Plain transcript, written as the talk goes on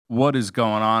What is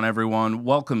going on, everyone?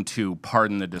 Welcome to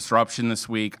Pardon the Disruption this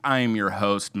week. I am your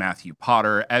host, Matthew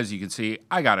Potter. As you can see,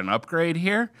 I got an upgrade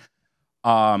here.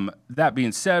 That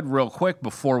being said, real quick,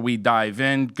 before we dive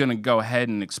in, going to go ahead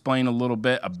and explain a little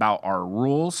bit about our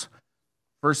rules.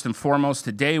 First and foremost,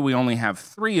 today we only have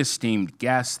 3 esteemed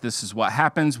guests. This is what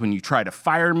happens when you try to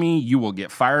fire me. You will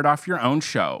get fired off your own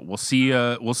show. We'll see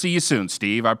you soon,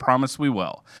 Steve. I promise we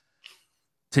will.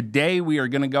 Today, we are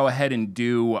going to go ahead and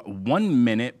do 1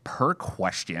 minute per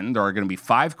question. There are going to be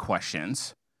 5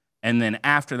 questions. And then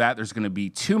after that, there's going to be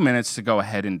 2 minutes to go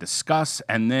ahead and discuss,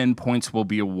 and then points will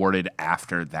be awarded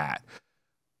after that.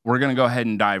 We're going to go ahead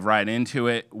and dive right into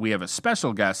it. We have a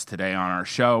special guest today on our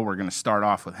show. We're going to start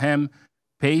off with him.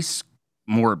 Pace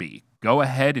Morby, go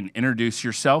ahead and introduce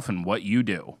yourself and what you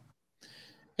do.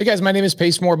 Hey guys, my name is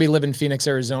Pace Morby, live in Phoenix,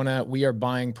 Arizona. We are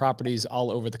buying properties all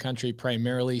over the country,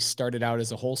 primarily started out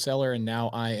as a wholesaler, and now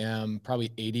I am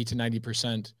probably 80 to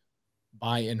 90%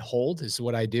 buy and hold is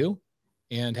what I do,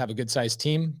 and have a good sized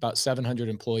team, about 700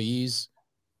 employees,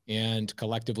 and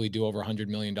collectively do over $100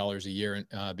 million a year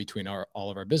between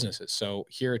all of our businesses. So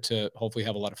here to hopefully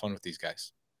have a lot of fun with these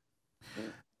guys.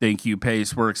 Thank you,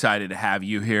 Pace. We're excited to have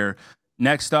you here.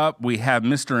 Next up, we have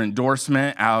Mr.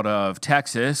 Endorsement out of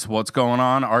Texas. What's going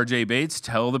on, RJ Bates?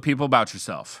 Tell the people about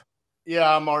yourself.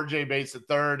 Yeah, I'm RJ Bates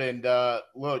III, and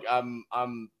look,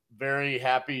 I'm very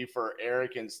happy for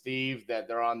Eric and Steve that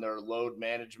they're on their load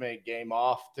management game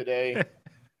off today,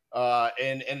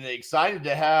 and excited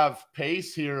to have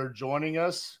Pace here joining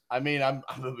us. I mean, I'm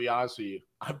gonna be honest with you,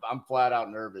 I'm flat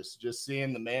out nervous just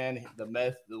seeing the man, the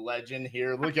myth, the legend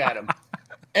here. Look at him,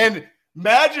 and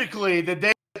magically the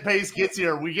day Pace gets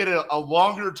here, we get a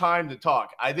longer time to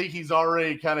talk. I think he's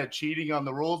already kind of cheating on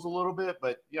the rules a little bit,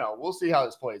 but we'll see how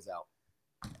this plays out.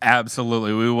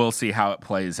 Absolutely, we will see how it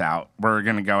plays out. We're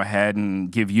gonna go ahead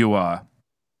and give you a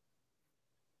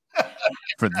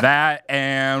for that,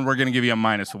 and we're gonna give you a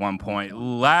 -1 point.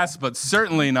 Last but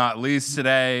certainly not least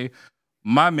today,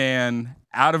 my man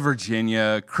out of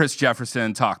Virginia, Chris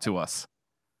Jefferson, talk to us.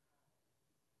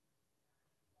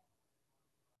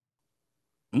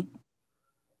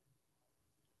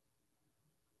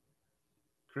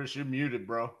 Chris, you're muted,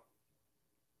 bro. All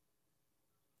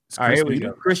right, here we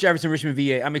go. Chris Jefferson, Richmond,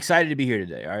 VA. I'm excited to be here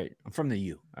today. All right. I'm from the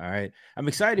U. All right. I'm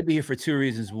excited to be here for 2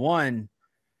 reasons. One,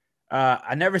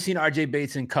 I never seen RJ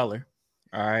Bates in color.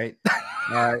 All right.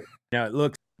 Now it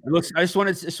looks, I just want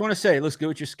to say it looks good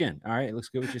with your skin. All right. It looks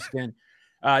good with your skin.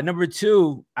 Number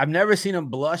 2, I've never seen him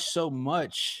blush so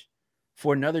much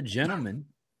for another gentleman.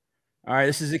 All right.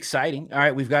 This is exciting. All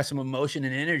right. We've got some emotion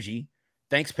and energy.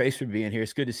 Thanks, Pace, for being here.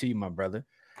 It's good to see you, my brother.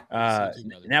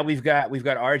 Now we've got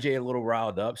RJ a little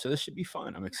riled up, so this should be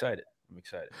fun. I'm excited.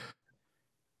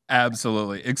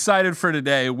 Absolutely excited for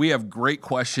today. We have great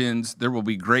questions. There will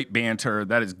be great banter.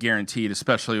 That is guaranteed,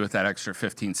 especially with that extra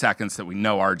 15 seconds that we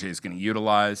know RJ is going to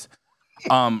utilize.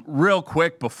 Real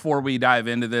quick before we dive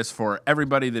into this, for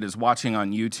everybody that is watching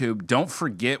on YouTube, don't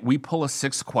forget we pull a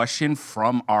 6th question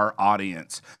from our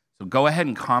audience. So go ahead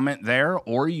and comment there,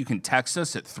 or you can text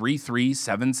us at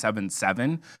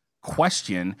 33777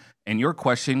 question, and your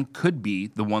question could be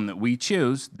the one that we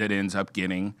choose that ends up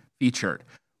getting featured.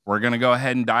 We're going to go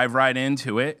ahead and dive right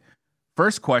into it.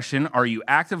 First question, are you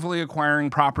actively acquiring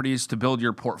properties to build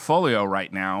your portfolio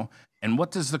right now? And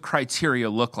what does the criteria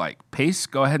look like? Pace,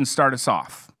 go ahead and start us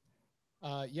off.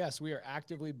 Yes, we are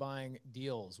actively buying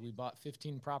deals. We bought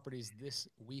 15 properties this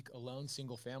week alone,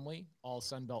 single family, all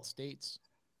Sunbelt states.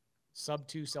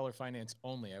 Sub-2 seller finance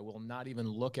only. I will not even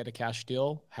look at a cash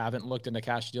deal. Haven't looked at a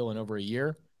cash deal in over a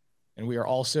year. And we are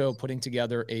also putting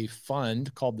together a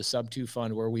fund called the Sub-2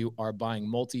 Fund, where we are buying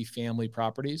multifamily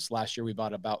properties. Last year, we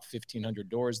bought about 1,500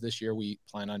 doors. This year, we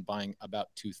plan on buying about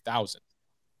 2,000.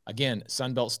 Again,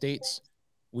 Sunbelt states,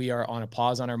 we are on a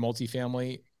pause on our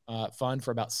multifamily fund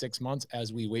for about 6 months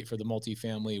as we wait for the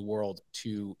multifamily world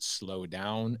to slow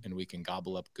down and we can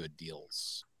gobble up good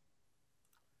deals.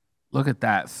 Look at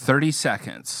that, 30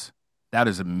 seconds. That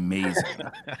is amazing.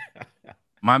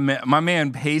 My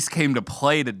man Pace came to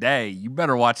play today. You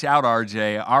better watch out,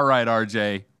 RJ. All right,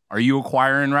 RJ. Are you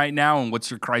acquiring right now, and what's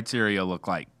your criteria look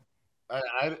like?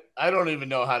 I don't even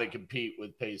know how to compete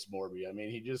with Pace Morby. I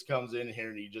mean, he just comes in here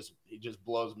and he just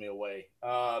blows me away.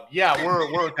 Yeah,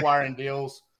 we're acquiring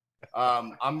deals.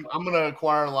 I'm gonna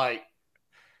acquire like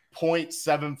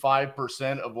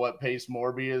 0.75% of what Pace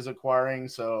Morby is acquiring.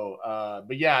 So,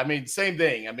 but yeah, I mean, same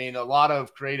thing. I mean, a lot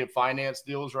of creative finance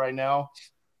deals right now,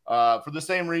 for the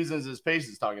same reasons as Pace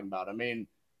is talking about. I mean,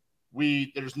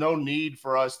 there's no need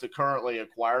for us to currently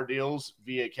acquire deals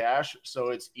via cash.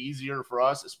 So it's easier for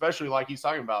us, especially like he's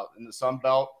talking about in the Sun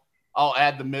Belt. I'll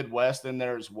add the Midwest in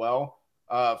there as well.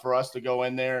 for us to go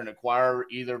in there and acquire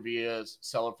either via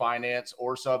seller finance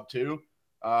or sub 2.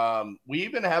 We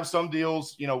even have some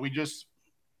deals, we just,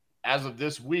 as of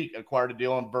this week, acquired a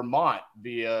deal in Vermont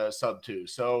via sub 2.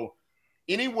 So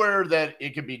anywhere that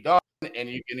it can be done and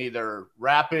you can either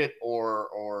wrap it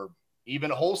or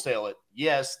even wholesale it,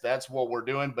 yes, that's what we're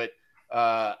doing. But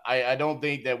I don't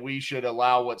think that we should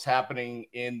allow what's happening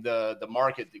in the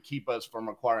market to keep us from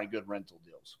acquiring good rental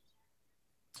deals.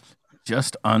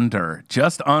 Just under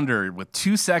with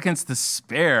 2 seconds to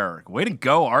spare. Way to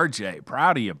go, RJ.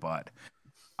 Proud of you, bud.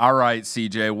 All right,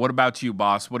 CJ, what about you,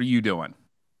 boss? What are you doing?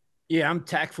 Yeah, I'm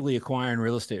tactfully acquiring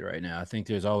real estate right now. I think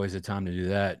there's always a time to do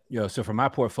that. So for my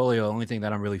portfolio, the only thing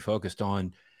that I'm really focused on,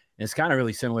 and it's kind of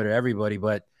really similar to everybody,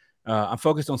 but I'm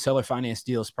focused on seller finance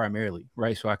deals primarily,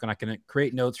 right? So I can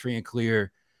create notes free and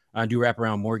clear, do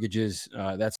wraparound mortgages.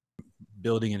 That's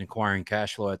building and acquiring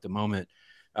cash flow at the moment.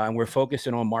 And we're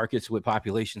focusing on markets with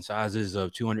population sizes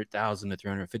of 200,000 to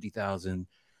 350,000.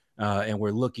 And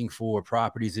we're looking for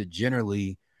properties that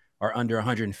generally are under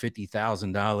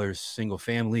 $150,000 single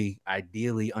family,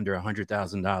 ideally under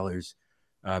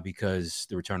 $100,000, because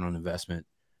the return on investment,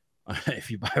 if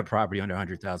you buy a property under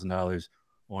 $100,000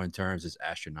 on terms, is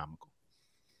astronomical.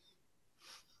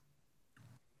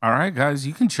 All right, guys,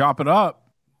 you can chop it up.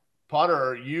 Potter,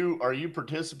 are you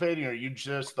participating, or are you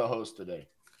just the host today?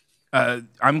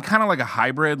 I'm kind of like a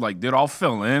hybrid. Like, dude, I'll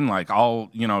fill in. Like,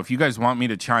 if you guys want me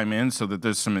to chime in so that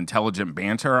there's some intelligent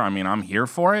banter, I mean, I'm here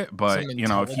for it. But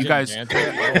if you guys,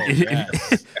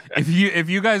 if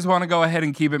you guys want to go ahead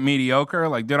and keep it mediocre,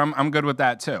 like, dude, I'm good with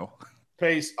that too.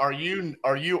 Pace, are you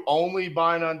only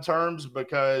buying on terms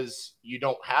because you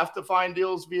don't have to find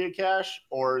deals via cash,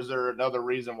 or is there another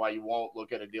reason why you won't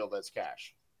look at a deal that's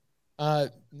cash?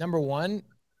 Number one,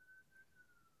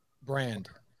 brand.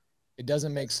 It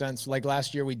doesn't make sense. Like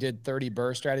last year we did 30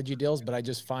 BRRRR strategy deals, but I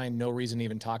just find no reason to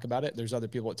even talk about it. There's other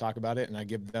people that talk about it and I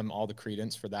give them all the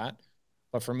credence for that.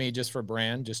 But for me, just for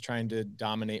brand, just trying to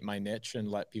dominate my niche and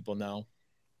let people know.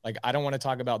 Like, I don't want to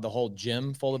talk about the whole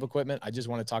gym full of equipment. I just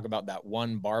want to talk about that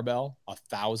one barbell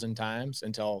 1,000 times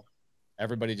until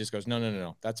everybody just goes,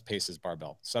 no. That's Pace's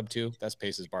barbell. Sub 2, that's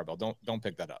Pace's barbell. Don't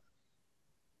pick that up.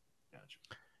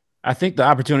 I think the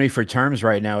opportunity for terms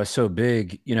right now is so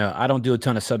big. I don't do a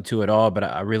ton of sub 2 at all, but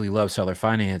I really love seller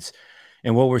finance.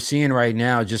 And what we're seeing right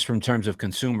now, just from terms of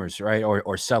consumers, right,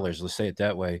 or sellers, let's say it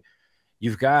that way,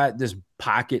 you've got this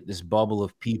pocket, this bubble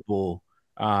of people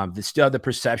that still have the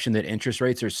perception that interest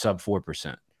rates are sub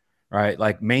 4%, right?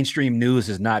 Like, mainstream news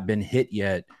has not been hit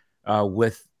yet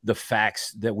with the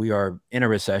facts that we are in a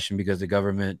recession, because the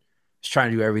government is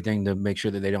trying to do everything to make sure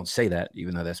that they don't say that,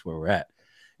 even though that's where we're at.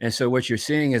 And so what you're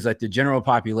seeing is like the general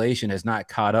population has not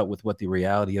caught up with what the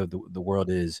reality of the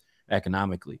world is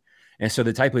economically. And so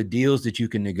the type of deals that you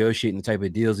can negotiate and the type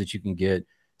of deals that you can get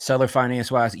seller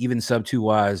finance wise, even sub 2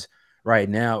 wise right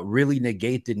now, really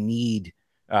negate the need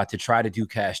to try to do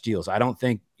cash deals. I don't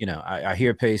think, I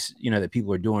hear Pace, that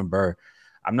people are doing BRRRR.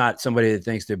 I'm not somebody that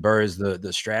thinks that BRRRR is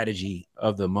the strategy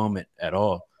of the moment at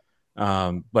all.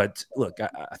 But look,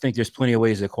 I think there's plenty of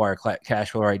ways to acquire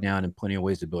cash flow right now, and plenty of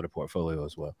ways to build a portfolio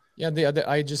as well. Yeah,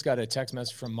 I just got a text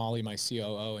message from Molly, my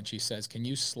COO, and she says, "Can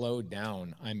you slow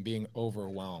down? I'm being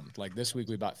overwhelmed." Like this week,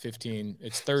 we bought 15.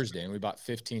 It's Thursday, and we bought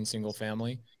 15 single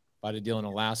family. Bought a deal in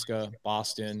Alaska,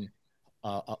 Boston.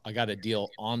 I got a deal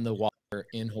on the water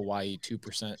in Hawaii,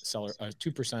 2% seller,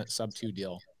 2% sub 2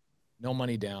 deal, no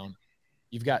money down.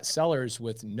 You've got sellers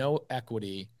with no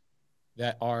equity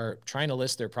that are trying to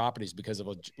list their properties because of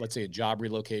let's say a job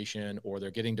relocation, or they're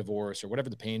getting divorced, or whatever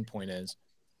the pain point is.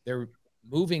 They're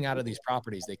moving out of these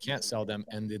properties. They can't sell them.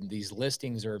 And then these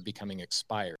listings are becoming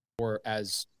expired, or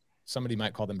as somebody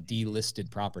might call them, delisted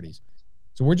properties.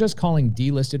 So we're just calling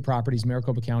delisted properties.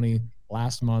 Maricopa County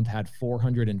last month had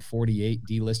 448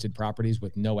 delisted properties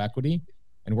with no equity.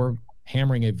 And we're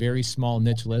hammering a very small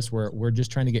niche list where we're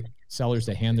just trying to get sellers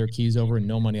to hand their keys over and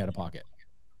no money out of pocket.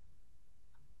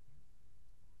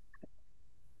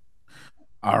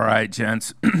 All right,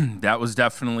 gents. That was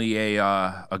definitely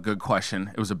a good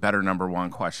question. It was a better number one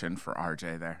question for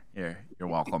RJ there. You're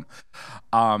welcome.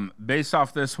 Based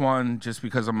off this one, just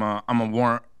because I'm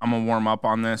a warm up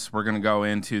on this, we're gonna go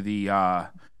into the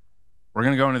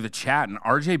chat, and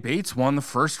RJ Bates won the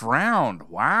first round.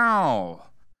 Wow.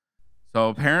 So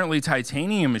apparently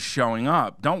Titanium is showing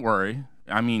up. Don't worry.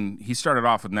 I mean, he started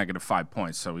off with -5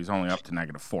 points, so he's only up to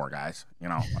 -4, guys.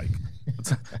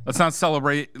 Let's not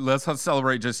celebrate. Let's not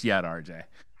celebrate just yet, RJ.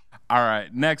 All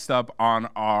right. Next up on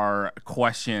our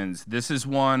questions, this is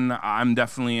one I'm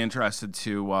definitely interested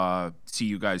to see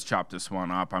you guys chop this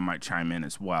one up. I might chime in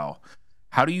as well.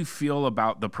 How do you feel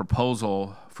about the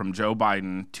proposal from Joe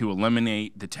Biden to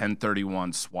eliminate the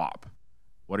 1031 swap?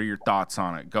 What are your thoughts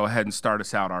on it? Go ahead and start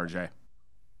us out, RJ.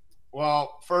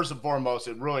 Well, first and foremost,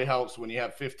 it really helps when you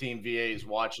have 15 VAs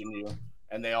watching you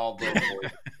and they all vote for you.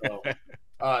 So,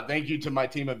 thank you to my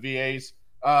team of VAs.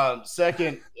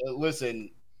 Second,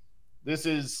 listen, this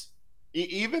is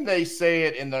even they say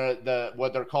it in the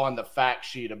what they're calling the fact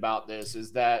sheet about this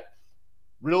is that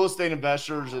real estate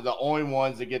investors are the only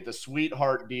ones that get the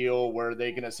sweetheart deal where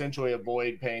they can essentially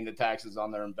avoid paying the taxes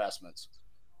on their investments.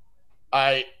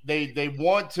 They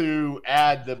want to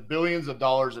add the billions of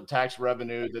dollars of tax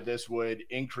revenue that this would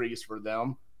increase for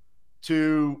them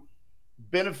to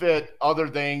benefit other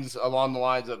things along the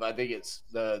lines of, I think it's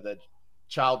the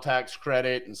child tax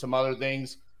credit and some other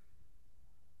things.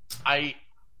 I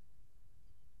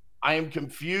am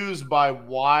confused by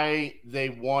why they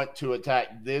want to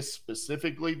attack this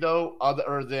specifically, though,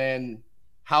 other than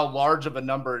how large of a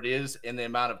number it is in the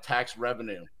amount of tax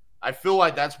revenue. I feel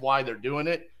like that's why they're doing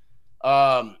it.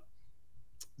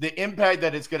 The impact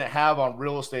that it's going to have on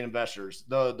real estate investors,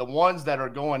 the ones that are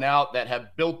going out that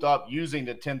have built up using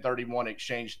the 1031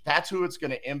 exchange, that's who it's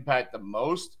going to impact the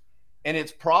most. And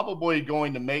it's probably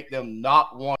going to make them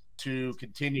not want to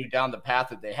continue down the path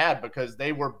that they had because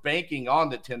they were banking on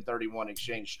the 1031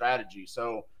 exchange strategy.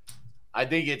 So I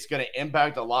think it's going to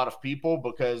impact a lot of people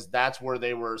because that's where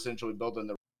they were essentially building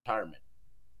their retirement.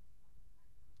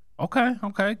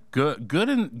 Okay. Good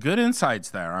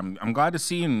insights there. I'm glad to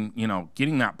see, and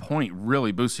getting that point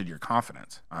really boosted your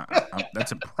confidence.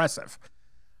 That's impressive.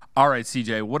 All right,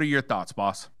 CJ, what are your thoughts,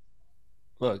 boss?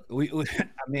 Look,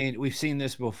 we've seen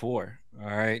this before.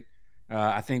 All right.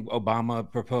 I think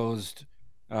Obama proposed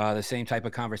the same type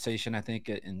of conversation, I think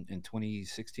in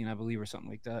 2016, I believe, or something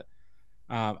like that.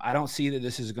 I don't see that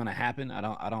this is going to happen.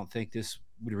 I don't think this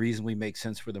would reasonably make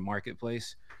sense for the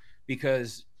marketplace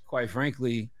because, quite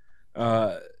frankly,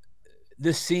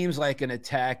 this seems like an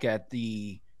attack at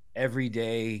the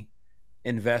everyday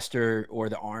investor or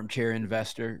the armchair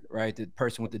investor, right? The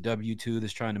person with the W-2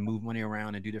 that's trying to move money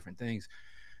around and do different things.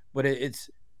 But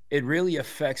it really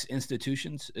affects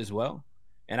institutions as well.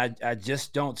 And I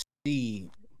just don't see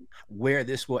where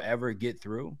this will ever get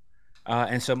through.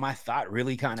 And so my thought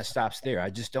really kind of stops there. I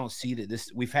just don't see that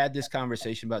we've had this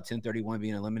conversation about 1031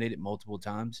 being eliminated multiple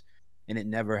times and it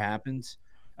never happens.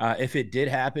 If it did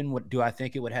happen, do I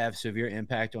think it would have severe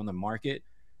impact on the market?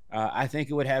 I think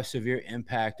it would have severe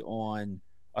impact on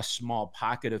a small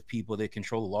pocket of people that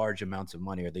control large amounts of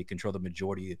money, or they control the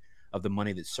majority of the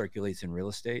money that circulates in real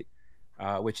estate,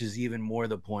 which is even more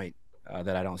the point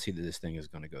that I don't see that this thing is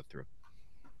going to go through.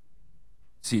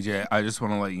 CJ, I just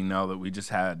want to let you know that we just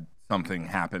had something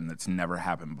happen that's never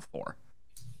happened before.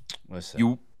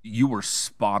 Listen. You were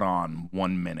spot on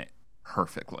 1 minute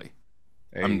perfectly.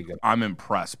 I'm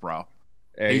impressed, bro.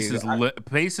 Pace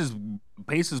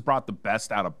has brought the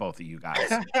best out of both of you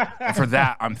guys. And for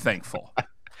that, I'm thankful.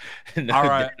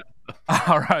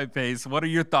 All right, Pace. What are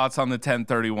your thoughts on the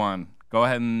 1031? Go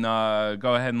ahead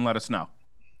and let us know.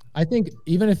 I think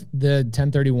even if the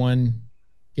 1031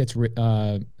 gets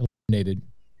eliminated,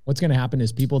 what's going to happen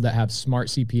is people that have smart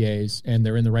CPAs and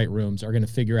they're in the right rooms are going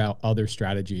to figure out other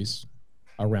strategies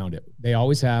around it. They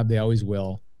always have, they always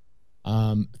will.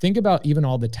 Think about even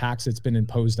all the tax that's been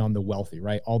imposed on the wealthy,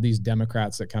 right? All these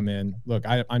Democrats that come in. Look,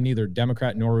 I'm neither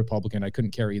Democrat nor Republican. I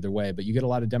couldn't care either way, but you get a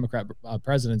lot of Democrat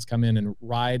presidents come in and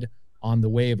ride on the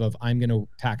wave of I'm going to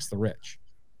tax the rich.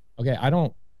 Okay, I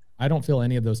don't feel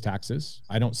any of those taxes.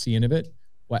 I don't see any of it.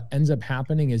 What ends up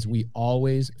happening is we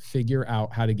always figure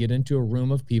out how to get into a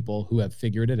room of people who have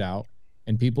figured it out,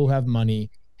 and people who have money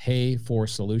pay for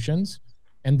solutions.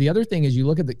 And the other thing is you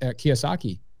look at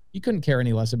Kiyosaki. He couldn't care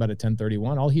any less about a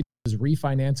 1031. All he does is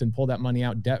refinance and pull that money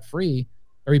out debt-free,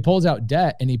 or he pulls out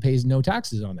debt and he pays no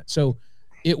taxes on it. So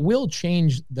it will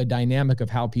change the dynamic of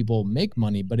how people make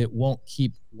money, but it won't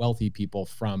keep wealthy people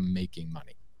from making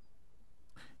money.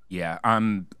 Yeah,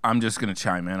 I'm just going to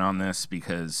chime in on this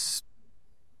because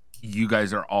you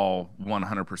guys are all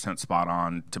 100% spot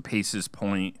on. To Pace's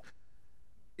point,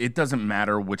 it doesn't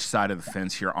matter which side of the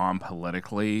fence you're on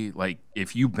politically. Like,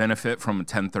 if you benefit from a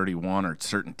 1031 or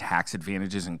certain tax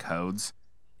advantages and codes,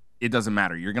 it doesn't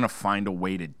matter. You're going to find a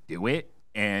way to do it,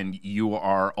 and you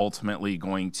are ultimately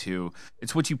going to.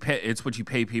 It's what you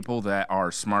pay people that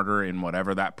are smarter in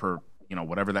whatever that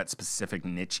specific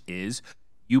niche is.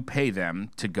 You pay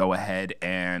them to go ahead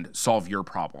and solve your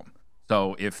problem.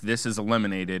 So if this is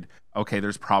eliminated, okay,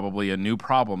 there's probably a new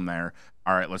problem there.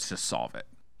 All right, let's just solve it.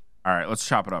 All right, let's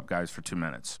chop it up, guys, for 2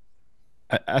 minutes.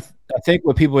 I think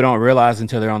what people don't realize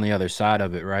until they're on the other side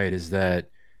of it, right, is that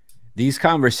these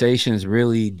conversations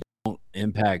really don't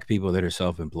impact people that are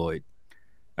self-employed.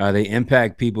 They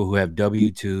impact people who have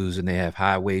W-2s and they have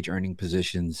high wage earning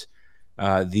positions.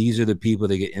 These are the people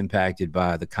that get impacted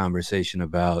by the conversation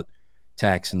about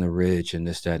taxing the rich and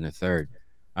this, that, and the third.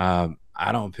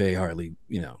 I don't pay hardly,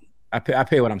 I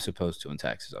pay what I'm supposed to in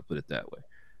taxes. I'll put it that way.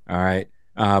 All right.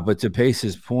 But to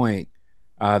Pace's point,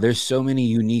 there's so many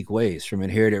unique ways, from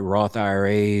inherited Roth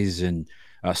IRAs and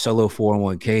solo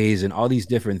 401ks and all these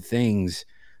different things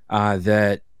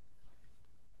that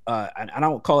I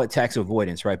don't call it tax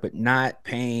avoidance, right? But not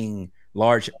paying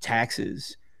large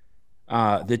taxes.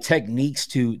 The techniques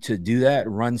to do that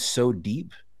run so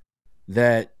deep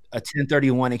that a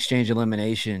 1031 exchange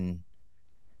elimination,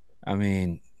 I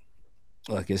mean,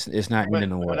 look, it's not in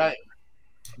the way.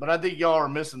 But I think y'all are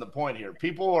missing the point here.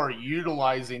 People are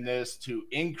utilizing this to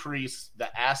increase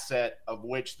the asset of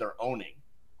which they're owning.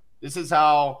 This is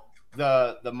how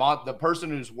the person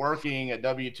who's working a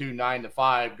W-2 9 to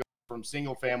 5 goes from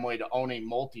single family to owning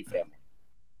multifamily,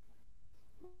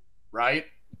 right?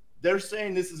 They're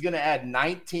saying this is going to add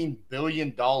 $19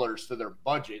 billion to their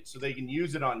budget so they can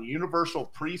use it on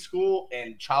universal preschool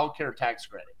and childcare tax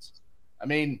credits. I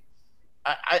mean,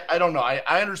 I don't know.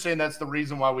 I understand that's the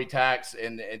reason why we tax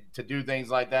and to do things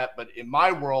like that. But in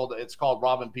my world, it's called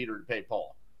robbing Peter to pay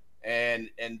Paul. And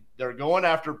they're going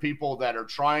after people that are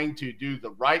trying to do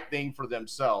the right thing for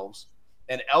themselves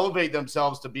and elevate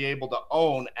themselves to be able to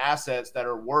own assets that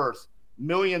are worth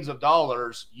millions of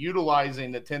dollars,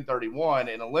 utilizing the 1031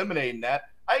 and eliminating that.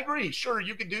 I agree. Sure,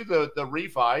 you could do the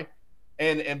refi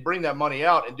and bring that money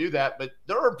out and do that. But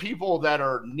there are people that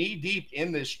are knee deep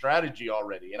in this strategy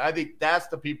already. And I think that's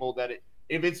the people that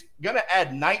if it's going to add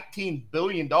 $19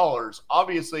 billion,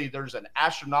 obviously there's an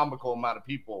astronomical amount of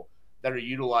people that are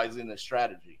utilizing this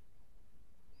strategy.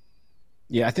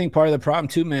 Yeah, I think part of the problem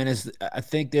too, man, is I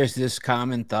think there's this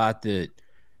common thought that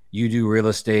you do real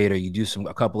estate or you do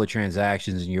a couple of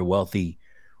transactions and you're wealthy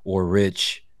or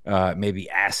rich, maybe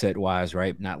asset wise,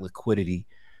 right? Not liquidity.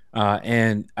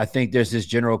 And I think there's this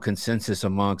general consensus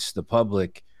amongst the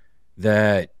public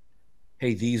that,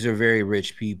 hey, these are very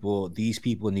rich people. These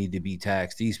people need to be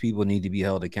taxed. These people need to be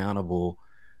held accountable.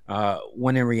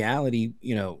 When in reality,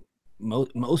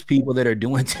 most people that are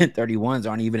doing 1031s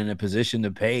aren't even in a position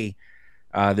to pay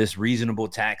this reasonable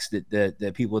tax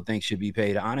that people think should be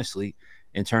paid, honestly,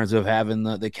 in terms of having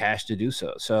the cash to do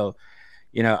so. So,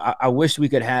 I wish we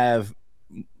could have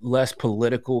less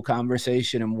political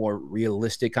conversation and more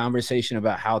realistic conversation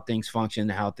about how things function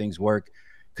and how things work,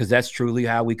 because that's truly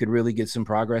how we could really get some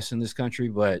progress in this country.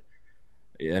 But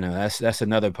that's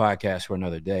another podcast for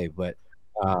another day. But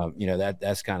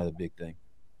that's kind of the big thing.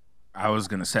 I was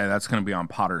gonna say that's gonna be on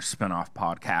Potter's spinoff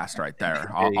podcast right there.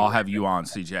 I'll have you on,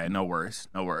 CJ. No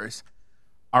worries.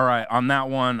 All right, on that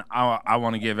one, I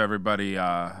want to give everybody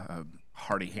a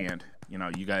hearty hand.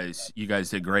 You guys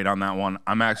did great on that one.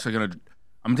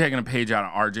 I'm taking a page out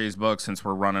of RJ's book since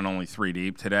we're running only 3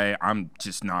 deep today. I'm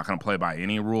just not going to play by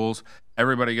any rules.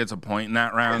 Everybody gets a point in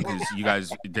that round because you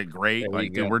guys did great.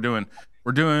 We're doing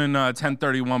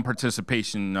 1031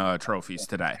 participation trophies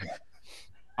today.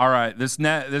 All right, this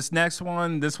next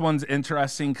one, this one's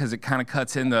interesting because it kind of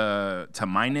cuts into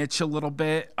my niche a little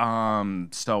bit.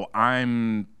 So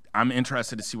I'm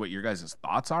interested to see what your guys'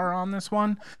 thoughts are on this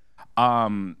one.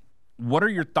 What are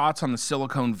your thoughts on the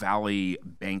Silicon Valley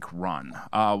bank run?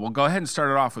 We'll go ahead and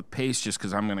start it off with Pace, just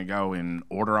because I'm going to go in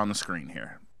order on the screen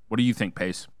here. What do you think,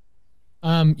 Pace?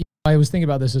 I was thinking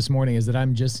about this morning, is that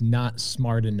I'm just not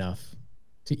smart enough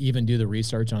to even do the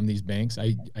research on these banks.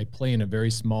 I play in a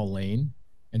very small lane.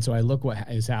 And so I look what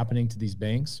is happening to these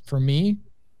banks. For me,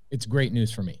 it's great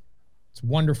news for me. It's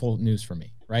wonderful news for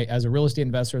me, right? As a real estate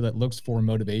investor that looks for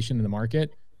motivation in the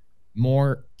market,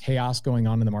 more chaos going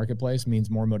on in the marketplace means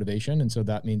more motivation. And so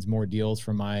that means more deals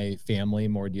from my family,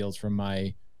 more deals from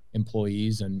my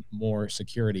employees, and more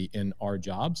security in our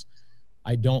jobs.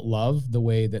 I don't love the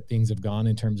way that things have gone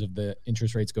in terms of the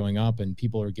interest rates going up and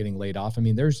people are getting laid off. I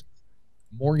mean, there's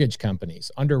mortgage companies,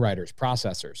 underwriters,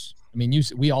 processors. I mean,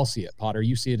 we all see it, Potter.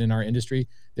 You see it in our industry.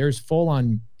 There's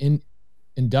full-on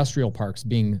industrial parks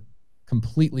being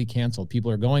completely canceled.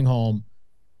 People are going home,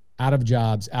 out of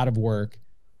jobs, out of work.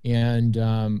 And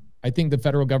I think the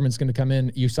federal government's going to come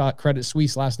in. You saw Credit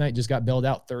Suisse last night just got bailed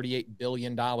out $38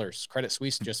 billion. Credit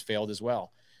Suisse just failed as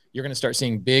well. You're going to start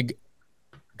seeing big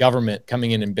government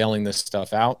coming in and bailing this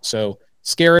stuff out. So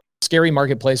scary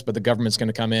marketplace, but the government's going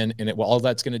to come in, and all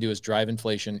that's going to do is drive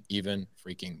inflation even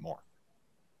freaking more.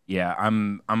 Yeah,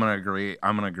 I'm going to agree.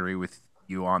 I'm going to agree with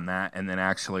you on that. And then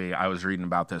actually, I was reading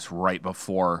about this right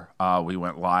before we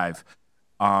went live.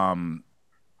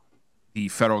 the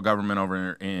federal government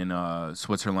over in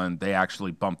Switzerland, they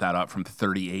actually bumped that up from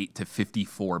 38 to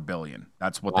 54 billion.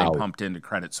 That's what they pumped into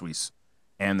Credit Suisse.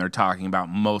 And they're talking about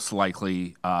most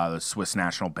likely the Swiss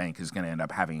National Bank is going to end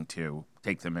up having to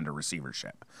take them into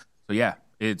receivership. So yeah,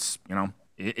 it's,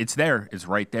 it's there. It's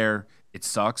right there. It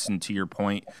sucks. And to your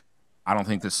point, I don't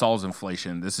think this solves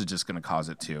inflation. This is just going to cause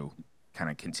it to kind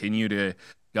of continue to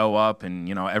go up. And,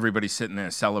 everybody's sitting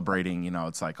there celebrating,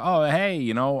 it's like, oh, hey,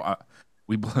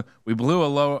 we blew a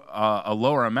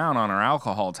lower amount on our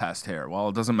alcohol test here. Well,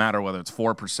 it doesn't matter whether it's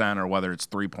 4% or whether it's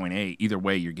 3.8. Either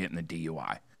way, you're getting the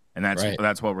DUI. And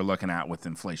that's what we're looking at with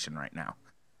inflation right now.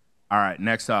 All right,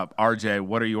 next up, RJ,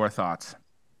 what are your thoughts?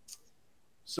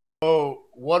 So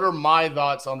what are my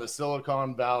thoughts on the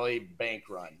Silicon Valley bank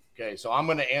run? Okay, so I'm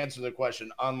going to answer the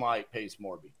question unlike Pace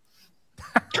Morby.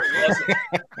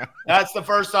 That's the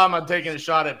first time I'm taking a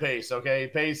shot at Pace, okay?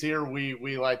 Pace here,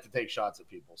 we like to take shots at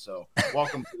people. So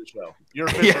welcome to the show. You're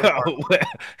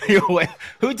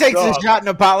who takes a shot and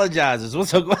apologizes?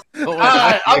 What's going on?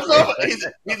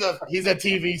 He's a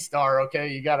TV star, okay?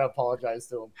 You got to apologize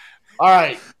to him. All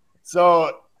right.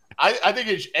 So I think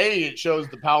it shows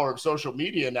the power of social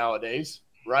media nowadays,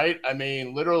 right? I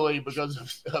mean, literally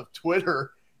because of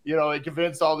Twitter, it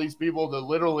convinced all these people to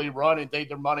literally run and take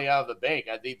their money out of the bank.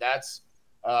 I think that's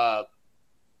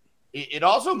it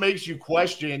also makes you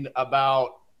question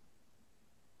about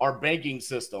our banking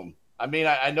system. I mean,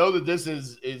 I know that this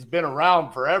is been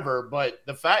around forever, but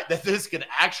the fact that this could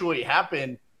actually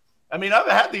happen, I mean, I've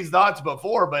had these thoughts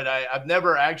before, but I've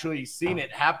never actually seen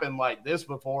it happen like this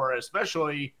before,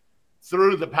 especially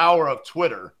through the power of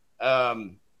Twitter.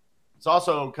 It's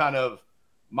also kind of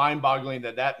mind-boggling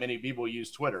that many people use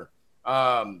Twitter.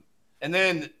 And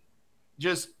then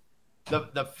just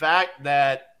the fact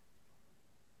that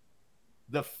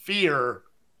the fear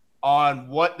on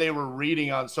what they were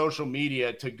reading on social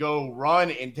media to go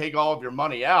run and take all of your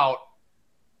money out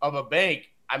of a bank.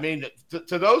 I mean,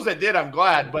 to those that did, I'm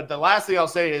glad. But the last thing I'll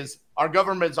say is our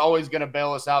government's always going to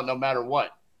bail us out no matter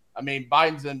what. I mean,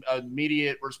 Biden's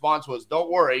immediate response was, don't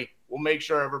worry, we'll make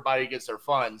sure everybody gets their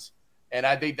funds. And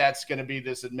I think that's going to be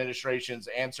this administration's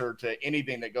answer to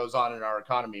anything that goes on in our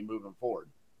economy moving forward.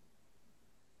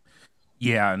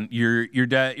 Yeah, and you're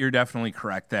definitely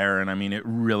correct there. And I mean, it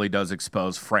really does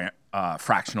expose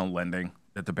fractional lending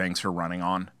that the banks are running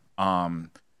on.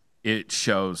 It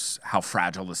shows how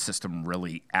fragile the system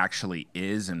really actually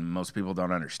is, and most people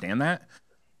don't understand that.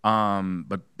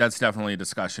 But that's definitely a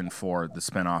discussion for the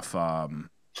spinoff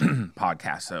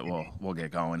podcast that we'll get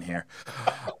going here.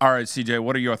 All right, CJ,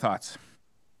 what are your thoughts?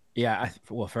 Yeah,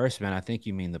 well, first, man, I think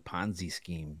you mean the Ponzi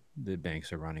scheme the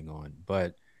banks are running on.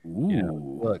 But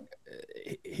look,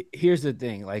 here's the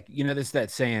thing. Like, there's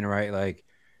that saying, right? Like,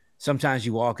 sometimes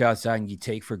you walk outside and you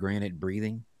take for granted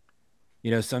breathing.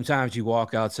 Sometimes you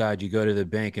walk outside, you go to the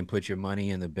bank and put your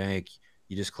money in the bank.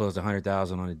 You just close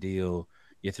 $100,000 on a deal.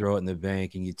 You throw it in the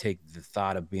bank and you take the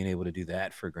thought of being able to do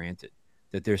that for granted,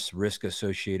 that there's risk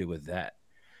associated with that.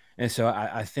 And so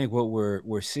I think what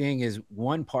we're seeing is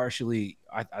one, partially,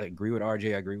 I agree with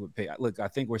RJ. I agree with Pay. Look, I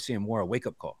think we're seeing more a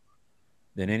wake-up call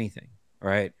than anything,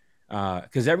 right?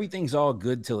 Because everything's all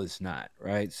good till it's not,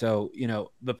 right? So,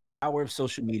 the power of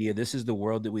social media, this is the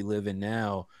world that we live in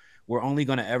now. We're only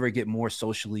going to ever get more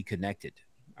socially connected,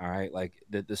 all right? Like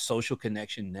the social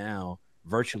connection now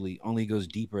virtually only goes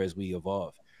deeper as we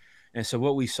evolve. And so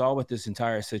what we saw with this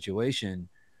entire situation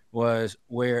was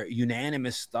where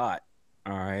unanimous thought,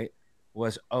 all right,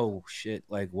 was, oh shit,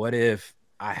 like what if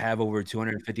I have over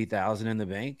 250,000 in the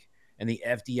bank and the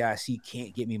FDIC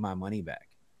can't get me my money back?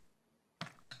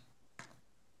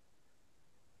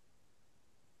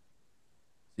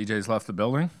 CJ's left the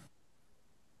building.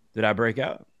 Did I break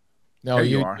out? No,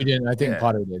 you didn't. I think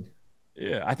Potter did.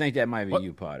 Yeah, I think that might be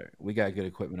you, Potter. We got good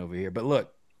equipment over here. But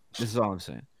look, this is all I'm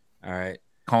saying. All right.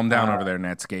 Calm down over there,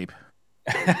 Netscape.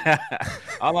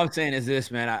 All I'm saying is this,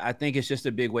 man. I think it's just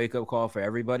a big wake-up call for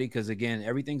everybody because, again,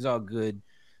 everything's all good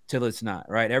till it's not,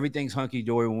 right? Everything's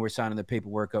hunky-dory when we're signing the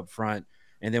paperwork up front,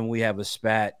 and then we have a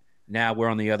spat. Now we're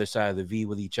on the other side of the V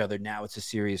with each other. Now it's a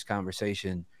serious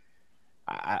conversation.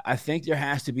 I think there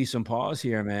has to be some pause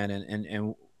here, man,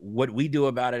 and what we do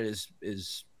about it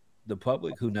is the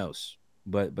public. Who knows?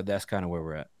 But that's kind of where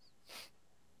we're at.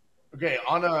 Okay,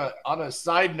 on a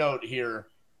side note here,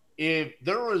 if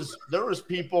there was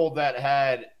people that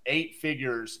had 8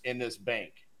 figures in this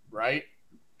bank, right?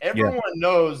 Everyone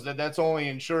knows that that's only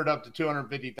insured up to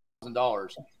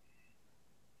 $250,000.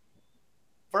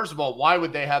 First of all, why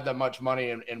would they have that much money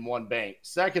in one bank?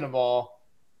 Second of all,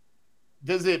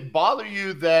 does it bother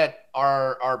you that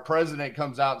our president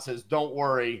comes out and says, don't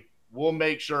worry, we'll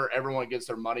make sure everyone gets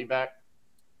their money back?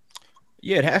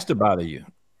 Yeah, it has to bother you,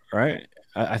 right?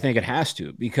 I think it has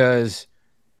to, because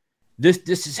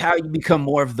this is how you become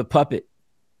more of the puppet,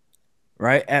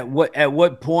 right? At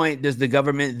what point does the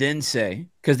government then say?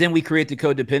 Because then we create the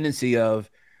codependency of,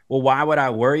 well, why would I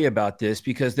worry about this?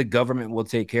 Because the government will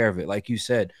take care of it. Like you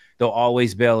said, they'll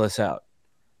always bail us out,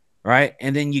 right?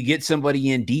 And then you get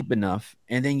somebody in deep enough,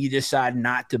 and then you decide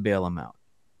not to bail them out.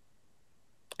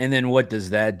 And then what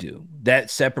does that do?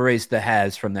 That separates the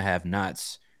haves from the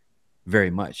have-nots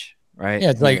very much, right?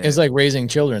 Yeah, it's like raising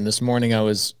children. This morning I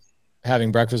was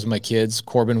having breakfast with my kids.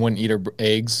 Corbin wouldn't eat her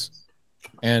eggs.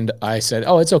 And I said,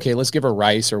 oh, it's okay. Let's give her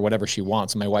rice or whatever she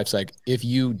wants. And my wife's like, if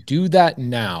you do that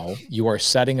now, you are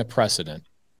setting a precedent.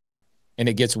 And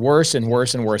it gets worse and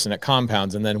worse and worse, and it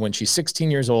compounds. And then when she's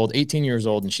 16 years old, 18 years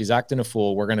old, and she's acting a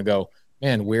fool, we're going to go,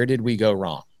 man, where did we go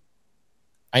wrong?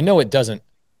 I know it doesn't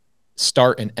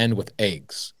start and end with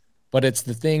eggs, but it's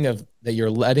the thing of that you're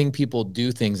letting people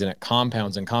do things and it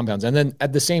compounds and compounds. And then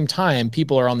at the same time,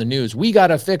 people are on the news. We got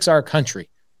to fix our country.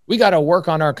 We got to work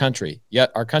on our country.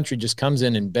 Yet our country just comes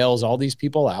in and bails all these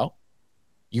people out.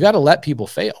 You got to let people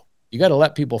fail. You got to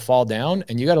let people fall down,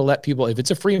 and you got to let people, if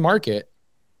it's a free market,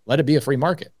 let it be a free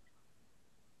market.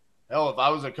 Hell, if I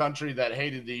was a country that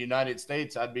hated the United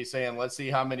States, I'd be saying, let's see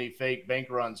how many fake bank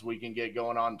runs we can get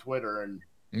going on Twitter.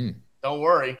 And don't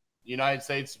worry, the United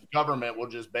States government will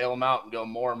just bail them out and go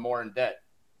more and more in debt.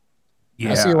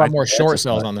 Yeah, I see a lot more short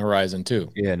sales on the horizon too.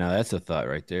 Yeah, no, that's a thought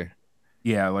right there.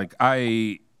 Yeah, like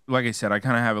I said, I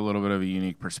kind of have a little bit of a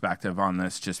unique perspective on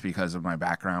this just because of my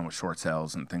background with short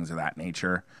sales and things of that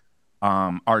nature.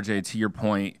 RJ, to your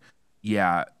point,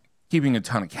 yeah, keeping a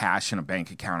ton of cash in a bank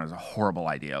account is a horrible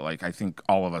idea. Like, I think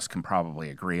all of us can probably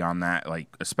agree on that, like,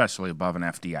 especially above an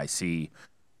FDIC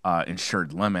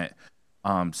insured limit.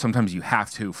 Sometimes you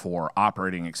have to for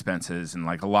operating expenses, and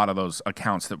like a lot of those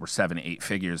accounts that were 7-8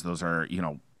 figures, those are,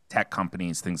 tech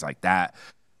companies, things like that.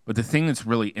 But the thing that's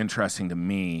really interesting to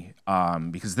me,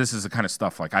 because this is the kind of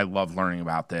stuff, like, I love learning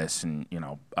about this and,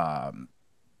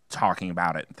 talking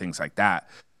about it and things like that.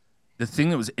 The thing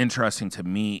that was interesting to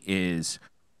me is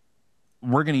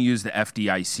we're going to use the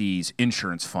FDIC's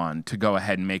insurance fund to go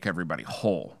ahead and make everybody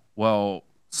whole. Well,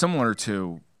 similar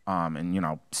to,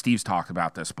 and, Steve's talked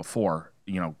about this before,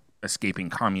 escaping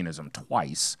communism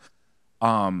twice.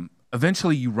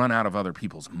 Eventually you run out of other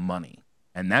people's money.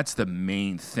 And that's the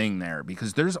main thing there,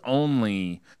 because there's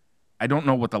only, I don't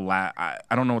know what the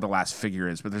last figure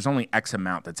is, but there's only X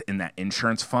amount that's in that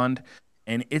insurance fund,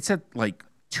 and it's at like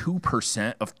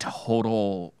 2% of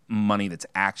total money that's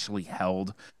actually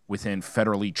held within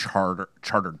federally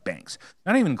chartered banks.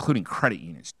 Not even including credit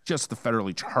unions, just the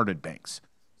federally chartered banks.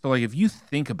 So like, if you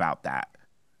think about that,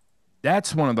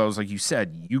 that's one of those, like you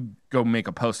said, you go make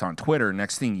a post on Twitter,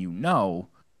 next thing you know,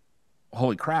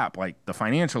 holy crap, like the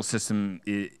financial system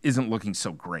isn't looking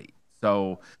so great.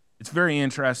 So it's very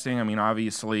interesting. I mean,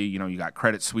 obviously, you got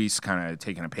Credit Suisse kind of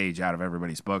taking a page out of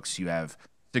everybody's books. You have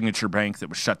Signature Bank that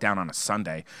was shut down on a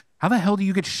Sunday. How the hell do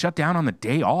you get shut down on the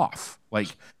day off?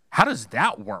 Like, how does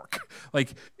that work?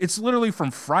 Like, it's literally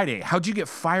from Friday. How'd you get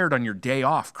fired on your day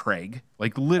off, Craig?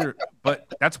 Like, literally, but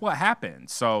that's what happened.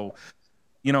 So,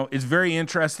 it's very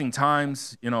interesting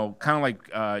times, kind of like,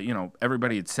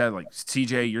 everybody had said, like,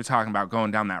 CJ, you're talking about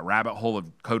going down that rabbit hole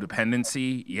of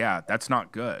codependency. Yeah, that's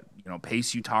not good.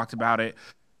 Pace, you talked about it.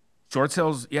 Short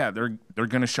sales, yeah, they're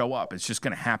going to show up. It's just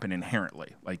going to happen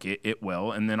inherently. Like, it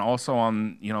will. And then also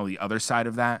on, the other side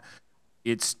of that,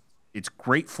 it's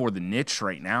great for the niche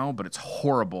right now, but it's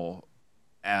horrible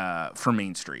for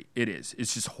Main Street. It is.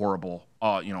 It's just horrible,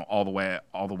 all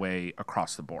the way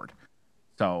across the board.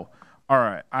 So, all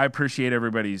right, I appreciate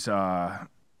everybody's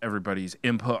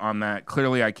input on that.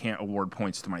 Clearly, I can't award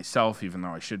points to myself, even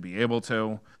though I should be able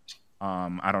to.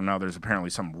 I don't know. There's apparently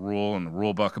some rule in the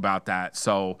rule book about that.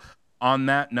 So, on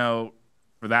that note,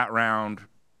 for that round,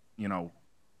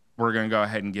 we're gonna go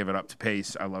ahead and give it up to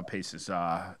Pace. I love Pace's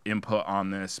input on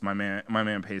this. My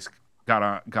man Pace got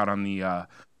on the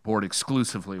board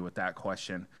exclusively with that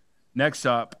question. Next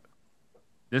up.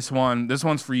 This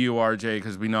one's for you, RJ,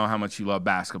 because we know how much you love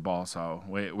basketball, so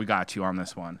we got you on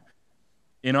this one.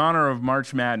 In honor of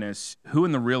March Madness, who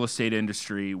in the real estate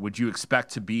industry would you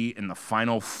expect to be in the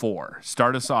Final Four?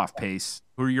 Start us off, Pace.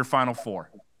 Who are your Final Four?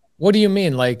 What do you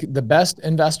mean? Like the best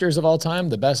investors of all time,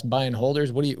 the best buy and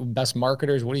holders? Best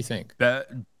marketers? What do you think?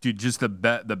 Dude, just the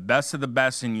best of the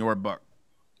best in your book.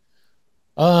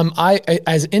 I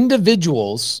as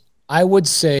individuals, I would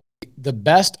say the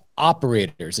best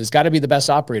operators, it's got to be the best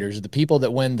operators, the people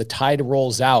that when the tide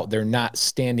rolls out, they're not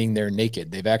standing there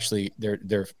naked.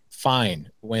 They're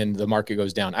fine when the market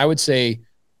goes down. I would say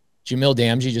Jamil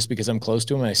Damji, just because I'm close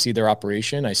to him and I see their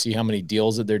operation, I see how many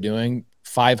deals that they're doing.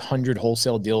 500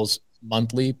 wholesale deals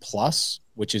monthly plus,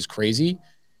 which is crazy.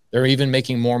 They're even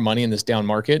making more money in this down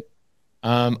market.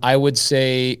 I would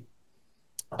say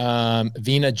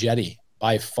Vina Jetty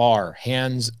by far,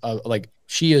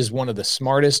 she is one of the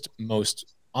smartest,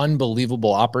 most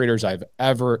unbelievable operators I've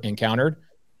ever encountered.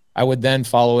 I would then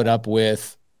follow it up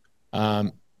with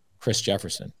Chris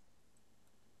Jefferson.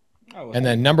 And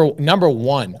then number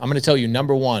one, I'm going to tell you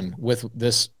number one with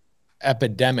this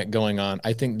epidemic going on.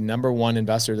 I think number one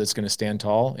investor that's going to stand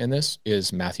tall in this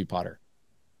is Matthew Potter.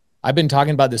 I've been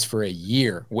talking about this for a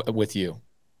year with you.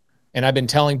 And I've been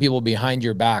telling people behind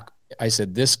your back, I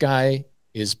said, this guy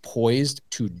is poised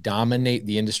to dominate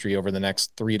the industry over the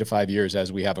next 3 to 5 years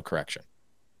as we have a correction.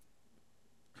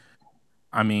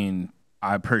 I mean,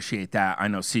 I appreciate that. I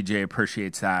know CJ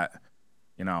appreciates that.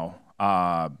 You know,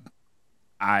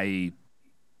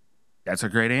 that's a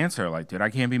great answer. Like, dude, I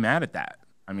can't be mad at that.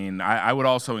 I mean, I would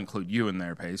also include you in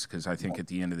there, Pace, because I think at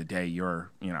the end of the day,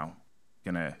 you're, you know,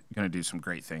 gonna do some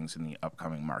great things in the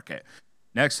upcoming market.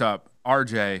 Next up,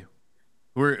 RJ,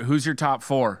 who's your top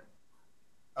 4?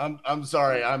 I'm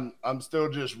sorry. I'm still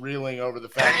just reeling over the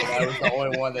fact that I was the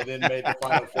only one that didn't make the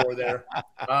final 4 there.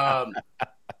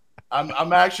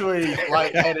 I'm actually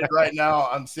lightheaded right now.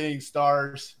 I'm seeing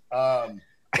stars. I'm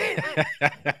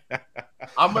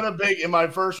gonna pick in my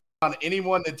first round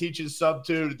anyone that teaches sub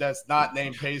 2 that's not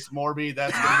named Pace Morby.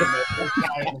 That's gonna be my first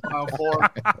guy in the final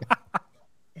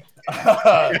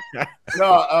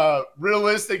 4.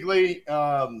 Realistically,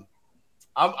 I'm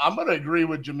gonna agree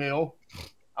with Jamil.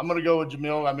 I'm gonna go with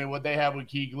Jamil. I mean, what they have with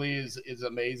Keegley is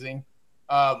amazing.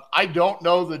 I don't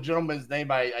know the gentleman's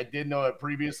name. I did know it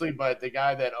previously, but the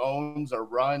guy that owns or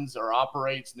runs or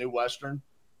operates New Western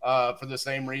for the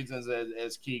same reasons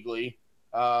as Keegley.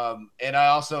 And I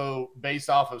also, based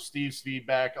off of Steve's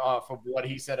feedback off of what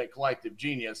he said at Collective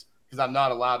Genius, because I'm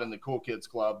not allowed in the Cool Kids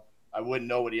Club, I wouldn't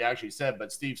know what he actually said,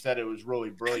 but Steve said it was really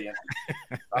brilliant.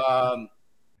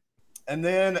 And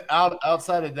then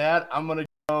outside of that, I'm going to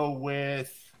go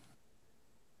with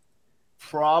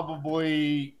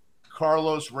probably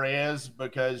Carlos Reyes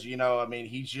because, you know, I mean,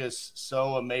 he's just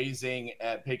so amazing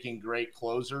at picking great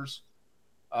closers.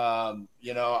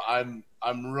 You know,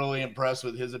 I'm really impressed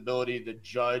with his ability to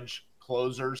judge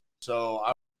closers. So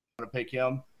I'm going to pick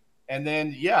him. And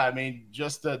then, yeah, I mean,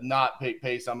 just to not pick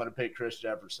Pace, I'm going to pick Chris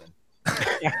Jefferson.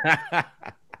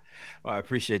 Well, I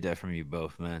appreciate that from you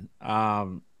both, man.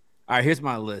 All right, here's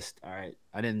my list. All right.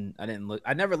 I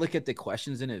never look at the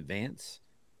questions in advance.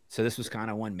 So this was kind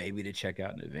of one maybe to check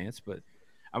out in advance, but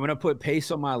I'm going to put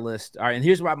Pace on my list. All right. And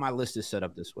here's why my list is set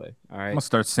up this way. All right. I'm going to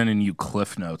start sending you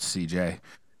cliff notes, CJ.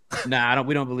 Nah,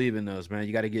 we don't believe in those, man.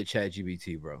 You got to get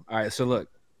ChatGPT, bro. All right. So look,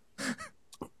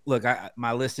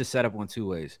 my list is set up on 2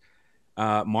 ways.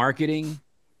 Marketing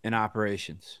and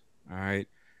operations. All right.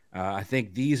 I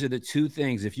think these are the 2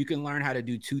 things. If you can learn how to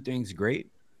do 2 things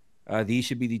great, these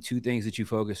should be the 2 things that you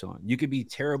focus on. You could be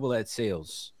terrible at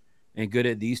sales and good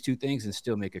at these 2 things and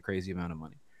still make a crazy amount of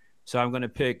money. So I'm going to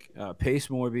pick Pace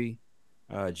Morby,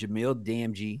 Jamil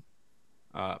Damji,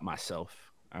 myself.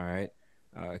 All right.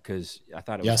 Because I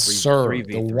thought it was three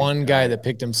the one guy that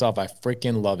picked himself. I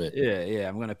freaking love it. Yeah.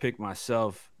 I'm going to pick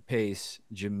myself, Pace,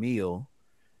 Jamil.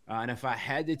 And if I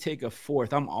had to take a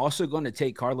 4th, I'm also going to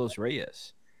take Carlos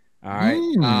Reyes. All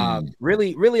right.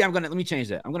 Really, let me change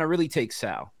that. I'm going to really take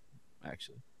Sal,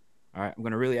 actually. All right. I'm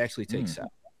going to really actually take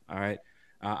Sal. All right.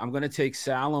 I'm going to take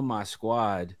Sal on my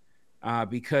squad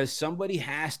because somebody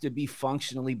has to be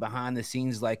functionally behind the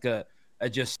scenes like a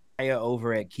Josiah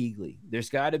over at Keegley. There's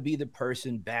got to be the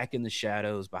person back in the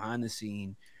shadows behind the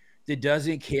scene that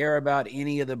doesn't care about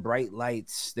any of the bright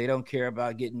lights. They don't care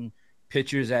about getting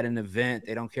pictures at an event.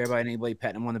 They don't care about anybody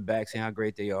patting them on the back saying how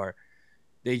great they are.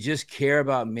 They just care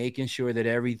about making sure that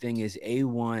everything is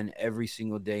A1 every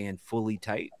single day and fully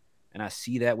tight. And I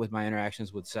see that with my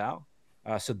interactions with Sal.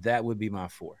 So that would be my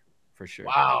 4 for sure.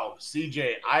 Wow,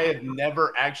 CJ, I have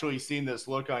never actually seen this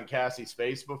look on Cassie's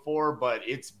face before, but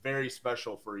it's very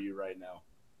special for you right now.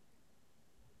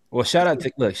 Well, shout out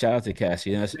to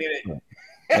Cassie. You know,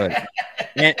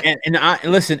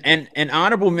 listen, and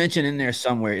honorable mention in there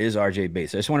somewhere is RJ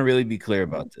Bates. I just want to really be clear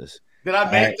about this. Did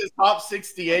I make the top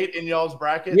 68 in y'all's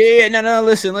bracket? Yeah, no.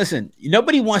 Listen.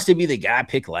 Nobody wants to be the guy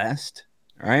picked last.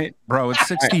 All right, bro. It's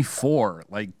 64.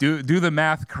 Right. Like, do the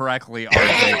math correctly,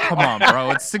 RJ. Come on, bro.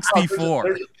 It's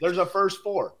 64. There's a first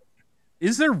 4.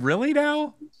 Is there really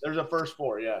now? There's a first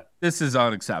 4. Yeah. This is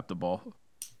unacceptable.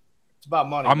 It's about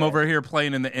money. I'm over here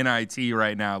playing in the NIT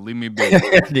right now. Leave me be.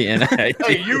 The NIT.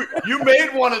 Hey, you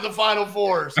made one of the final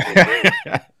 4s.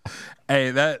 Hey,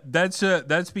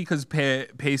 that's because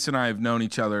Pace and I have known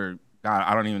each other. God,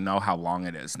 I don't even know how long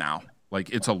it is now. Like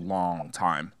it's a long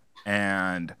time,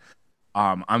 and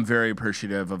I'm very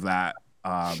appreciative of that.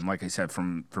 Like I said,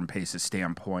 from Pace's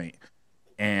standpoint,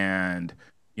 and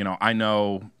I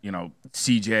know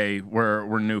CJ,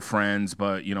 we're new friends,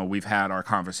 but we've had our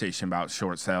conversation about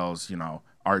short sales.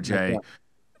 RJ,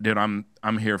 dude,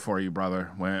 I'm here for you,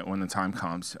 brother. When the time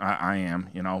comes, I am.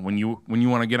 When you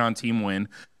want to get on Team Win,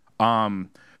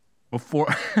 before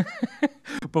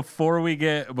before we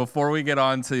get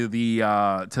on to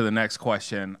the next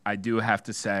question, I do have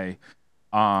to say,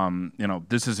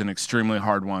 this is an extremely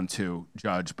hard one to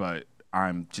judge, but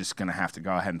I'm just gonna have to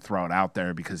go ahead and throw it out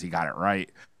there because he got it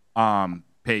right.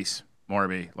 Pace,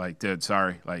 Morby, like, dude,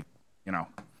 sorry, like,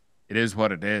 it is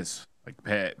what it is.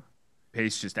 Like,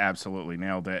 Pace just absolutely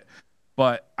nailed it.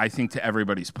 But I think to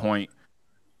everybody's point,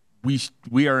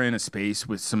 we are in a space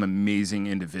with some amazing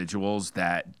individuals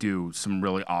that do some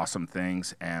really awesome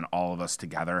things, and all of us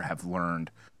together have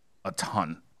learned a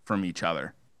ton from each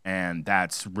other, and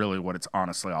that's really what it's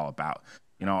honestly all about.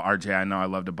 RJ, I know I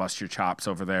love to bust your chops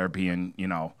over there, being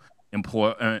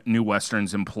New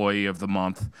Western's employee of the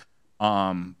month,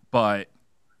 but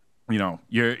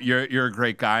you're a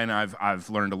great guy, and I've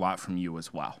learned a lot from you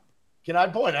as well. Can I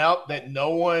point out that no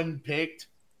one picked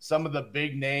some of the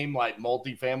big name like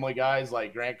multifamily guys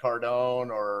like Grant Cardone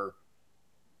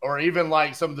or even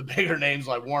like some of the bigger names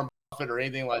like Warren Buffett or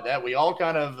anything like that? We all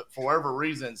kind of, for whatever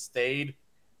reason, stayed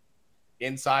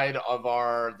inside of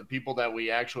the people that we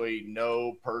actually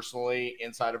know personally,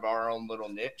 inside of our own little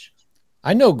niche.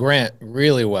 I know Grant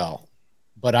really well,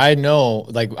 but I know,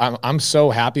 like, I'm so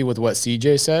happy with what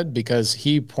CJ said because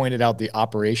he pointed out the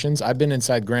operations. I've been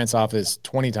inside Grant's office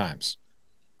 20 times.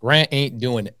 Grant ain't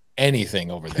doing anything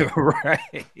over there.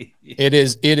 Right. It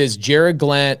is Jared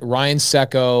Glant, Ryan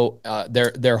Secco.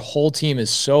 Their whole team is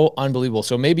so unbelievable.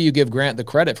 So maybe you give Grant the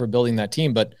credit for building that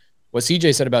team, but what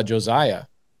CJ said about Josiah,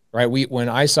 right? When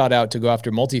I sought out to go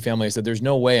after multifamily, I said, there's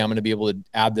no way I'm going to be able to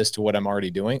add this to what I'm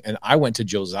already doing. And I went to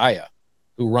Josiah,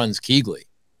 who runs Keegley.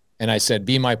 And I said,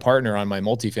 be my partner on my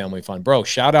multifamily fund. Bro,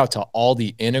 shout out to all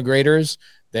the integrators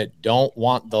that don't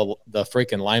want the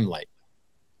freaking limelight.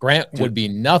 Grant would be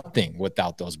nothing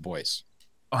without those boys.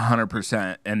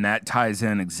 100%. And that ties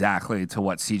in exactly to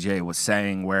what CJ was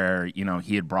saying, where,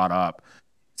 he had brought up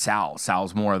Sal.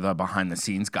 Sal's more of the behind the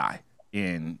scenes guy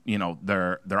in,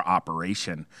 their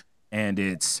operation. And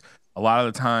it's a lot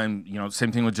of the time,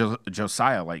 same thing with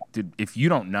Josiah. Like, dude, if you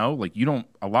don't know, like,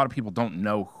 a lot of people don't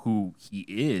know who he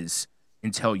is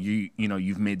until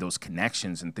you've made those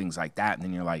connections and things like that. And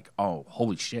then you're like, oh,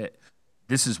 holy shit,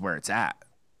 this is where it's at.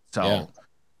 So yeah.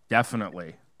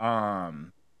 Definitely. All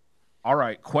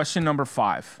right. Question number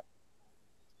 5.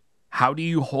 How do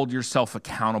you hold yourself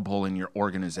accountable in your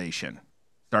organization?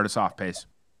 Start us off, Pace.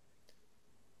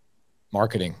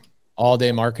 Marketing. All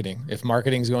day marketing. If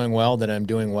marketing's going well, then I'm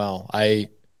doing well. I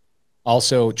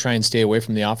also try and stay away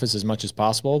from the office as much as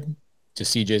possible. To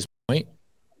CJ's point,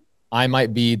 I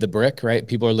might be the brick, right?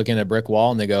 People are looking at a brick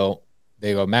wall and they go,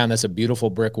 man, that's a beautiful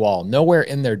brick wall. Nowhere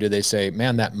in there do they say,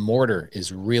 man, that mortar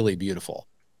is really beautiful.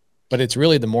 But it's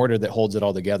really the mortar that holds it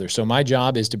all together. So my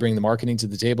job is to bring the marketing to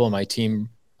the table, and my team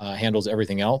handles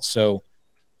everything else. So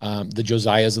the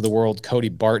Josiahs of the world, Cody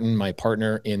Barton, my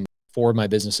partner in 4 of my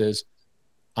businesses,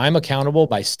 I'm accountable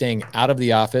by staying out of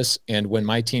the office. And when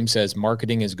my team says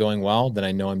marketing is going well, then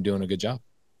I know I'm doing a good job.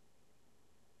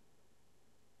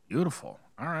 Beautiful.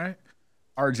 All right.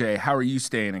 RJ, how are you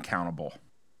staying accountable?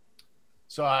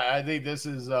 So I think this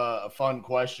is a fun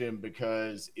question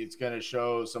because it's going to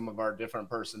show some of our different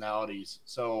personalities.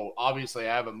 So obviously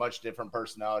I have a much different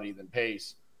personality than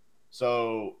Pace.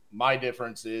 So my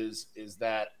difference is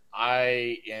that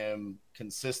I am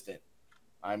consistent.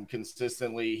 I'm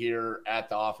consistently here at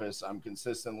the office. I'm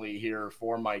consistently here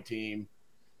for my team.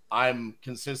 I'm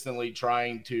consistently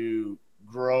trying to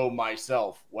grow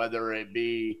myself, whether it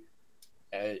be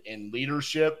in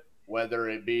leadership, whether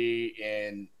it be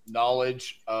in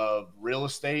knowledge of real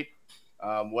estate,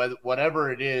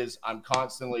 whatever it is, I'm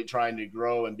constantly trying to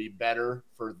grow and be better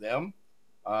for them.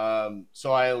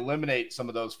 So I eliminate some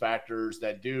of those factors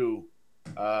that do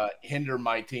hinder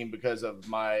my team because of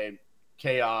my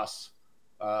chaos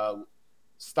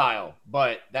style.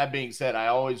 But that being said, I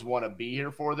always want to be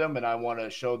here for them, and I want to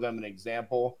show them an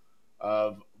example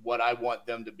of what I want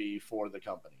them to be for the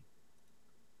company.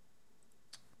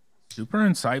 Super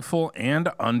insightful and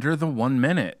under the 1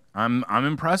 minute. I'm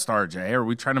impressed, RJ. Are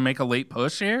we trying to make a late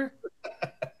push here?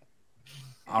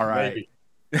 All right.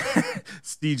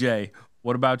 CJ,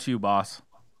 what about you, boss?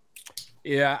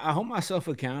 Yeah, I hold myself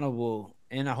accountable,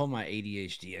 and I hold my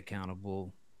ADHD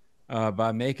accountable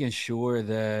by making sure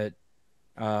that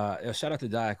shout out to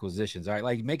Die Acquisitions, all right?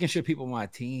 Like making sure people on my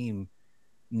team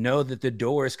know that the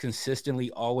door is consistently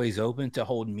always open to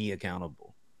hold me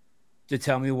accountable, to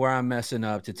tell me where I'm messing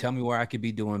up, to tell me where I could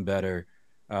be doing better,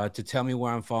 to tell me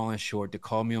where I'm falling short, to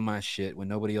call me on my shit when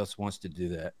nobody else wants to do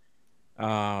that.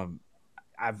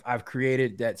 I've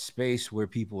created that space where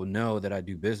people know that I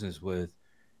do business with.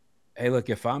 Hey, look,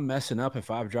 if I'm messing up, if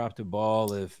I've dropped a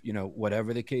ball, if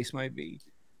whatever the case might be,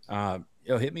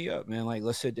 hit me up, man. Like,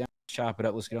 let's sit down, chop it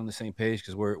up, let's get on the same page,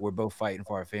 because we're both fighting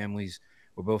for our families.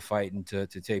 We're both fighting to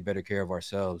take better care of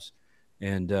ourselves.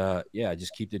 And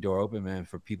just keep the door open, man,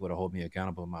 for people to hold me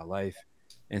accountable in my life.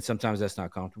 And sometimes that's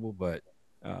not comfortable, but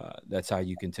that's how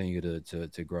you continue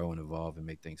to grow and evolve and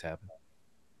make things happen.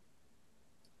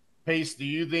 Pace, do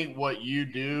you think what you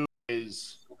do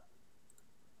is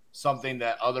something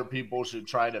that other people should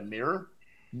try to mirror?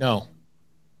 No.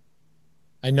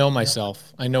 I know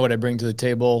myself. I know what I bring to the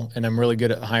table, and I'm really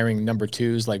good at hiring number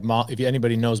twos. Like, if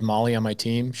anybody knows Molly on my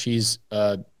team, she's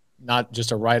not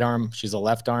just a right arm, she's a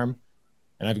left arm.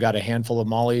 And I've got a handful of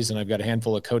Mollys, and I've got a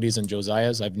handful of Codys and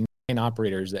Josiahs. I have 9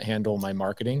 operators that handle my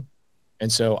marketing.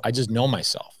 And so I just know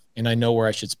myself, and I know where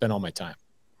I should spend all my time.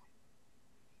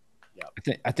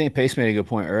 I think Pace made a good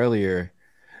point earlier.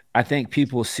 I think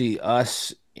people see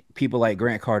us, people like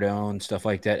Grant Cardone, stuff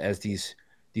like that, as these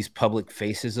public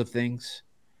faces of things.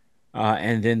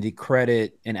 And then the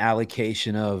credit and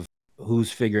allocation of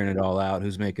who's figuring it all out,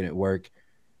 who's making it work,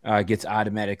 gets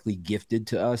automatically gifted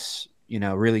to us,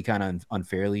 really kind of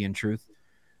unfairly, in truth.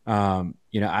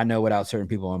 I know without certain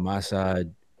people on my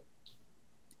side,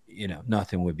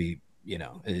 nothing would be,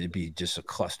 it'd be just a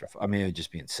clusterfuck. I mean, it would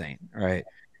just be insane, right?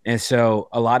 And so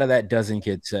a lot of that doesn't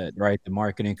get said, right? The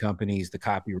marketing companies, the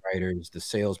copywriters, the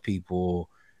salespeople,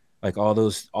 like all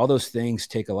those things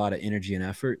take a lot of energy and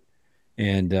effort.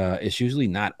 And it's usually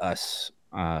not us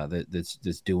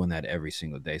that's doing that every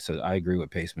single day. So I agree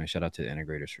with Pace, man. Shout out to the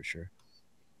integrators for sure.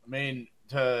 I mean,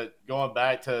 going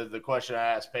back to the question I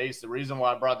asked Pace, the reason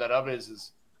why I brought that up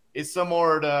is it's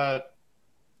similar to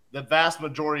the vast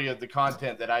majority of the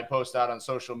content that I post out on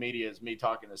social media is me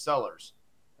talking to sellers.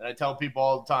 And I tell people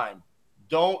all the time,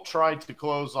 don't try to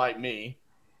close like me,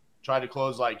 try to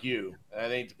close like you. And I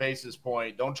think to Pace's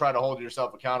point, don't try to hold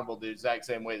yourself accountable the exact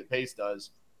same way that Pace does.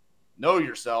 Know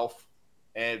yourself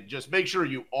and just make sure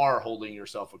you are holding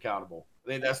yourself accountable.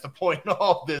 I think that's the point of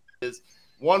all this is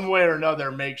one way or another,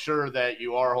 make sure that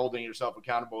you are holding yourself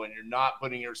accountable and you're not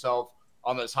putting yourself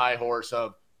on this high horse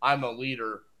of I'm a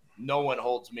leader. No one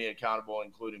holds me accountable,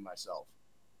 including myself.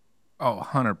 Oh,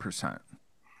 100%.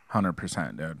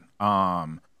 100%, dude.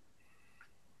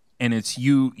 And it's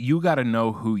you got to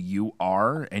know who you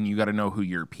are and you got to know who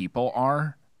your people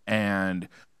are. And,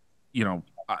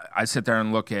 I sit there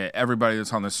and look at everybody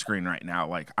that's on the screen right now.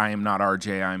 Like, I am not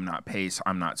RJ. I'm not Pace.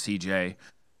 I'm not CJ.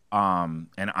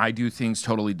 And I do things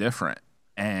totally different.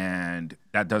 And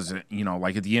that doesn't,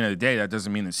 like at the end of the day, that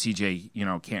doesn't mean that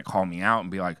CJ, can't call me out and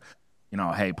be like,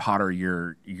 hey, Potter,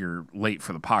 you're late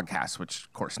for the podcast, which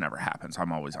of course never happens.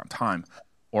 I'm always on time.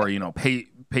 Or,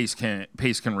 Pace can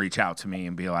reach out to me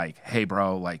and be like, hey,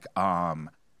 bro, like,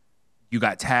 you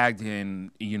got tagged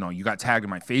in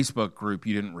my Facebook group.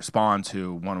 You didn't respond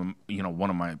to one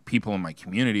of my people in my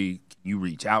community. Can you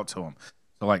reach out to them?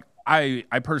 So like, I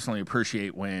personally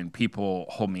appreciate when people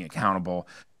hold me accountable.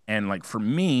 And like for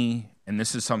me, and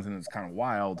this is something that's kind of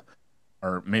wild,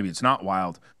 or maybe it's not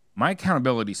wild, my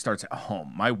accountability starts at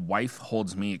home. My wife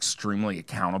holds me extremely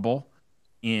accountable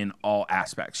in all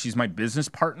aspects. She's my business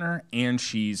partner, and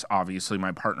she's obviously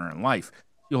my partner in life.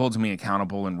 She holds me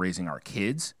accountable in raising our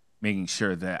kids, making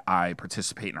sure that I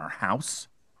participate in our house,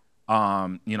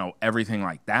 everything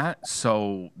like that.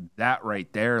 So that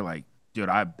right there, like, dude,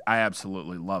 I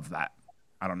absolutely love that.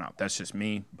 I don't know. That's just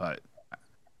me, but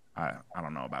I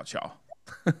don't know about y'all.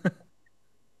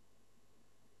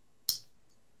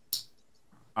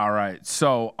 All right.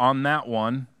 So on that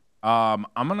one, I'm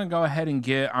gonna go ahead and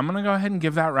give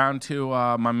that round to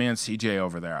my man CJ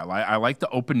over there. I like the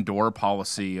open door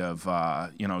policy of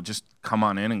just come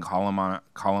on in and call him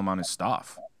on his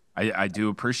stuff. I do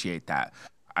appreciate that.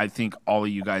 I think all of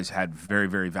you guys had very,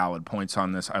 very valid points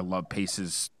on this. I love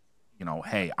Pace's,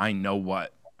 hey, I know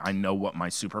what my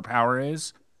superpower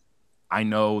is. I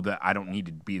know that I don't need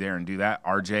to be there and do that.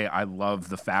 RJ, I love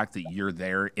the fact that you're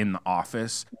there in the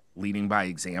office, leading by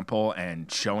example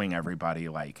and showing everybody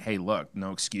like, hey, look,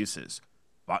 no excuses.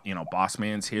 But, Boss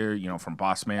Man's here, from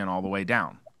Boss Man all the way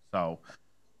down. So,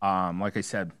 like I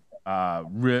said,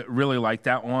 really like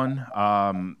that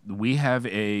one. We have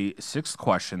a 6th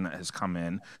question that has come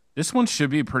in. This one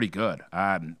should be pretty good.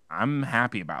 I'm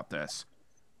happy about this.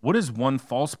 What is one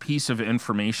false piece of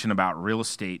information about real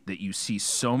estate that you see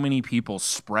so many people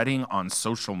spreading on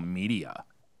social media?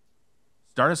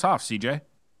 Start us off, CJ.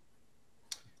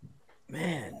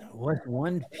 Man, what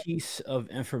one piece of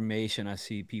information I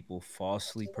see people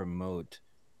falsely promote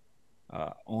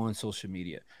on social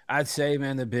media? I'd say,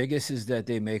 man, the biggest is that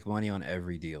they make money on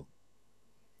every deal.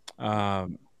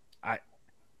 Um, I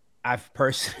I've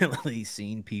personally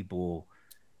seen people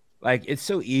like it's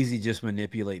so easy to just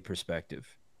manipulate perspective.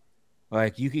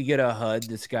 Like you could get a HUD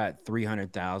that's got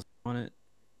 300,000 on it.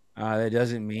 That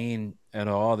doesn't mean at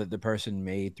all that the person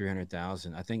made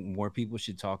 300,000. I think more people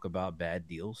should talk about bad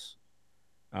deals.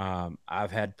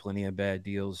 I've had plenty of bad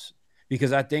deals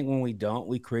because I think when we don't,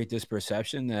 we create this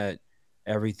perception that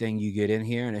everything you get in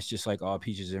here and it's just like all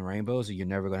peaches and rainbows, and you're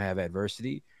never going to have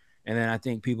adversity. And then I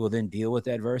think people then deal with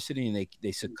adversity and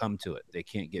they succumb to it. They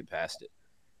can't get past it.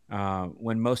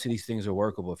 When most of these things are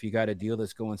workable, if you got a deal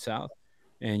that's going south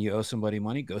and you owe somebody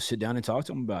money, go sit down and talk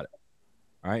to them about it.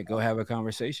 All right, go have a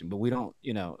conversation. But we don't,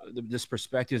 this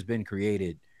perspective has been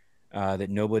created that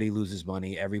nobody loses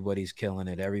money, everybody's killing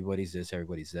it, everybody's this,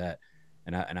 everybody's that,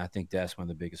 and I think that's one of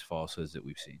the biggest falsehoods that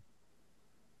we've seen.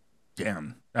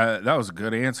 Damn, that was a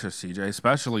good answer, CJ.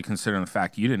 Especially considering the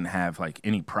fact you didn't have like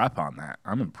any prep on that.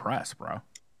 I'm impressed, bro.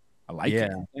 I like it.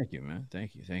 Thank you, man.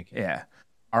 Thank you. Yeah.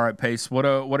 All right, Pace. What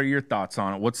are your thoughts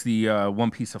on it? What's the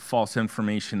one piece of false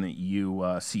information that you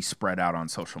see spread out on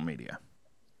social media?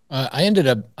 I ended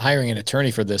up hiring an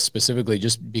attorney for this specifically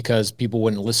just because people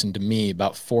wouldn't listen to me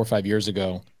about 4 or 5 years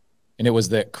ago. And it was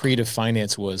that creative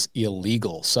finance was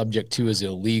illegal. Subject to is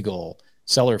illegal.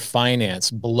 Seller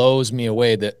finance blows me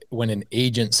away that when an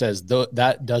agent says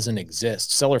that doesn't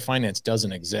exist. Seller finance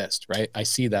doesn't exist, right? I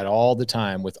see that all the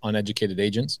time with uneducated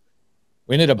agents.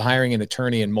 We ended up hiring an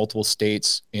attorney in multiple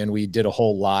states, and we did a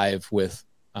whole live with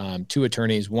 2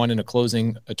 attorneys, one in a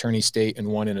closing attorney state and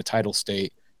one in a title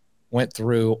state. Went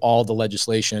through all the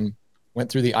legislation,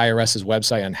 went through the IRS's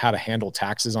website on how to handle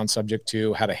taxes on subject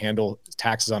to, how to handle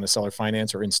taxes on a seller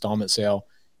finance or installment sale.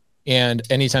 And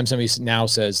anytime somebody now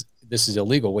says this is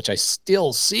illegal, which I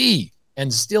still see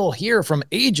and still hear from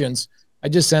agents, I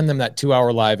just send them that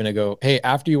 2-hour live and I go, hey,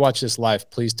 after you watch this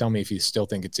live, please tell me if you still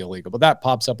think it's illegal. But that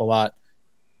pops up a lot.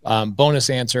 Bonus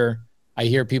answer. I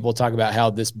hear people talk about how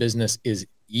this business is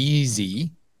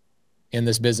easy. And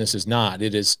this business is not.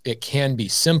 It can be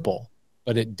simple,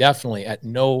 but it definitely at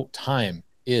no time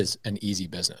is an easy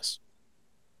business.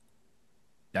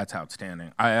 That's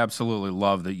outstanding. I absolutely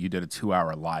love that you did a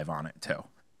 2-hour live on it too,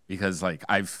 because like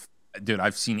I've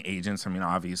seen agents. I mean,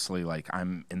 obviously, like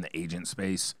I'm in the agent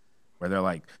space where they're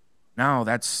like, no,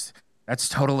 that's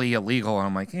totally illegal. And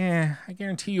I'm like, I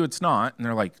guarantee you it's not. And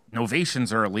they're like,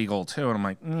 novations are illegal too. And I'm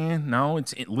like, no,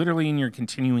 it's literally in your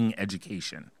continuing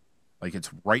education. Like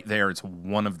it's right there. It's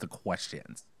one of the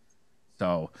questions.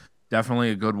 So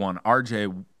definitely a good one.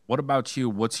 RJ, what about you?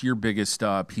 What's your biggest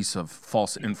piece of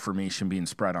false information being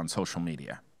spread on social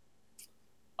media?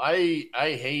 I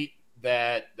hate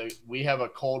that we have a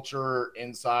culture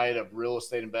inside of real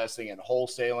estate investing and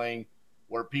wholesaling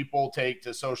where people take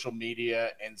to social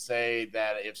media and say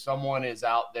that if someone is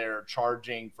out there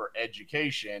charging for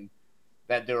education,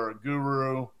 that they're a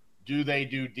guru. Do they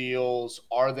do deals?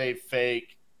 Are they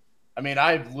fake? I mean,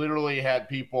 I've literally had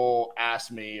people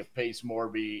ask me if Pace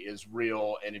Morby is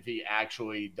real and if he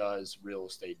actually does real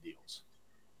estate deals.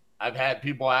 I've had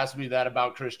people ask me that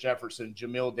about Chris Jefferson,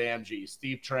 Jamil Damji,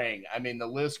 Steve Trang. I mean, the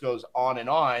list goes on.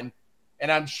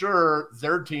 And I'm sure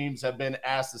their teams have been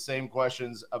asked the same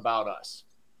questions about us.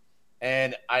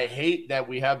 And I hate that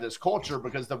we have this culture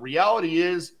because the reality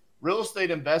is real estate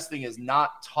investing is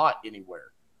not taught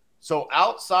anywhere. So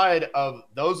outside of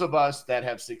those of us that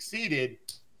have succeeded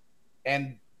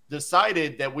and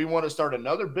decided that we want to start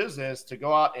another business to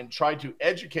go out and try to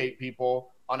educate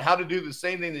people on how to do the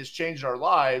same thing that's changed our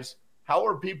lives, how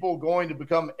are people going to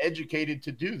become educated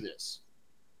to do this?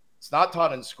 It's not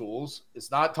taught in schools. It's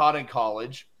not taught in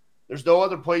college. There's no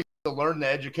other place to learn the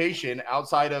education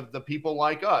outside of the people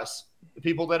like us, the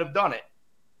people that have done it.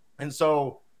 And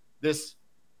so this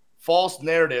false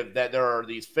narrative that there are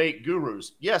these fake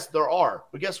gurus, yes, there are.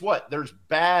 But guess what? There's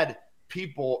bad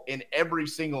people in every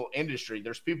single industry.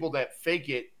 There's people that fake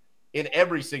it in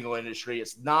every single industry.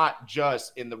 It's not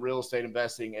just in the real estate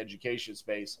investing education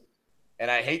space.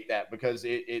 And I hate that because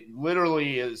it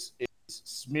literally is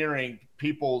smearing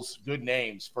people's good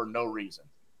names for no reason.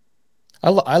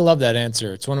 I love that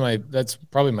answer. It's that's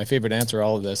probably my favorite answer,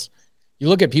 all of this. You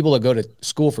look at people that go to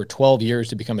school for 12 years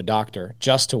to become a doctor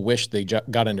just to wish they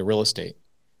got into real estate.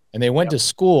 And they went to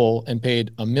school and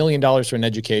paid $1 million for an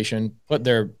education, put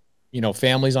their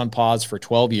families on pause for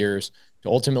 12 years to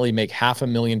ultimately make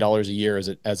 $500,000 a year as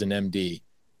an MD,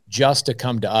 just to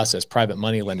come to us as private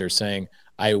money lenders saying,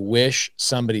 I wish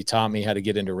somebody taught me how to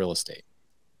get into real estate.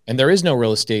 And there is no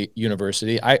real estate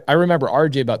university. I remember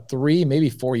RJ about 3, maybe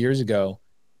 4 years ago,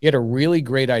 he had a really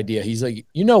great idea. He's like,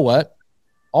 you know what?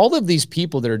 All of these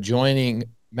people that are joining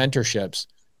mentorships,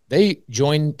 they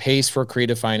join Pace for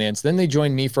creative finance. Then they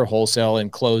join me for wholesale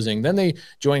and closing. Then they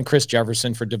join Chris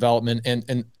Jefferson for development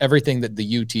and everything that the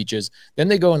U teaches. Then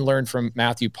they go and learn from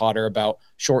Matthew Potter about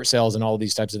short sales and all of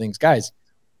these types of things. Guys,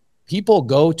 people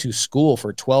go to school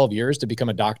for 12 years to become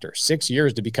a doctor, 6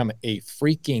 years to become a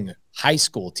freaking high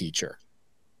school teacher.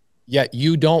 Yet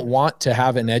you don't want to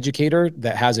have an educator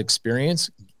that has experience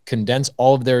condense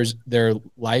all of their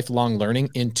lifelong learning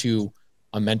into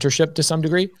a mentorship to some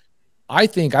degree. I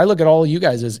think I look at all of you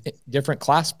guys as different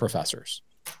class professors,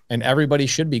 and everybody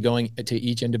should be going to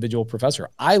each individual professor.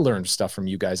 I learned stuff from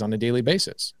you guys on a daily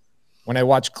basis. When I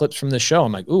watch clips from the show,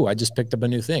 I'm like, ooh, I just picked up a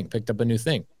new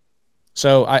thing.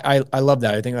 So I love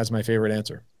that. I think that's my favorite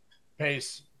answer.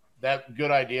 Pace, that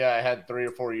good idea I had 3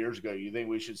 or 4 years ago. You think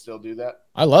we should still do that?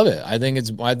 I love it. I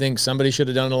think somebody should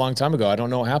have done it a long time ago. I don't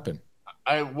know what happened.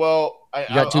 You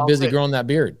got too busy growing that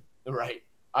beard. Right.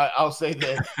 I'll say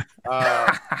that.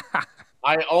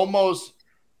 I almost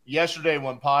yesterday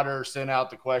when Potter sent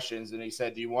out the questions and he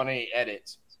said, "Do you want any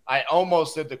edits?" I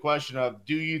almost said the question of,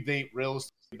 "Do you think real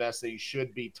estate investing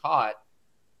should be taught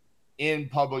in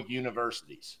public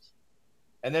universities?"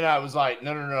 And then I was like,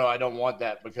 no, I don't want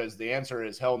that, because the answer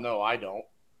is hell no, I don't.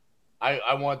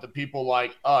 I want the people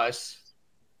like us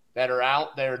that are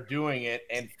out there doing it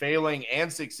and failing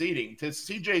and succeeding. To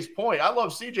CJ's point, I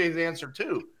love CJ's answer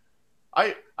too.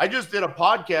 I just did a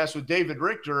podcast with David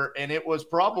Richter, and it was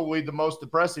probably the most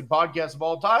depressing podcast of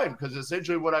all time, because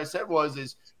essentially what I said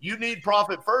is you need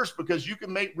profit first, because you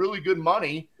can make really good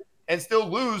money and still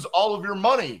lose all of your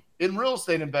money in real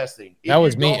estate investing. That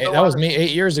was me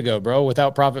 8 years ago, bro.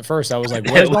 Without profit first, I was like,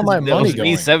 where's all my money going?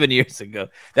 Me 7 years ago.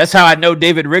 That's how I know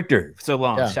David Richter so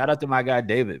long. Yeah. Shout out to my guy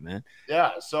David, man.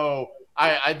 Yeah. So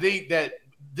I think that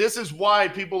this is why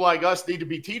people like us need to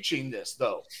be teaching this,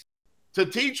 though, to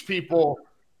teach people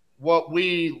what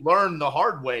we learned the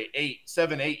hard way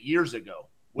 7, 8 years ago.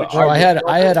 I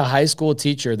had a high school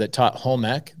teacher that taught home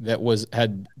ec that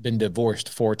had been divorced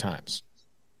 4 times.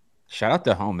 Shout out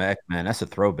to home ec, man. That's a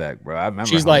throwback, bro. I remember.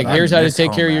 She's like, here's how to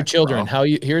take care of your children.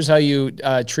 Here's how you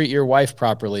treat your wife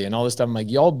properly and all this stuff. I'm like,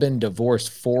 y'all been divorced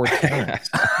 4 times.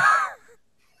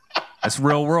 That's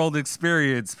real world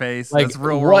experience, Pace. Like, that's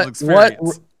real world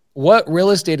experience. What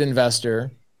real estate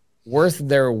investor worth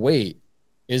their weight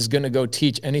is going to go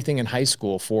teach anything in high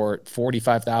school for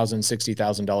 $45,000,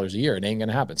 $60,000 a year? It ain't going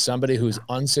to happen. Somebody who's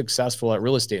unsuccessful at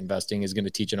real estate investing is going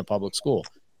to teach in a public school.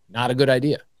 Not a good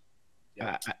idea.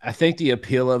 I think the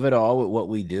appeal of it all with what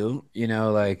we do,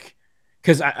 like,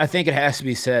 because I think it has to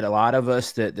be said, a lot of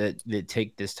us that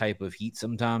take this type of heat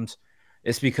sometimes,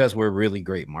 it's because we're really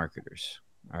great marketers.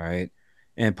 All right.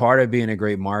 And part of being a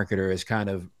great marketer is kind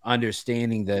of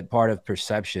understanding that part of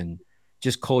perception,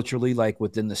 just culturally, like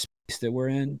within the space that we're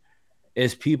in,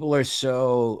 is people are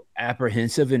so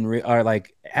apprehensive are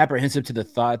like apprehensive to the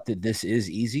thought that this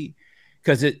is easy.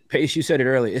 Because Pace, you said it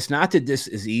earlier, it's not that this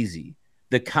is easy.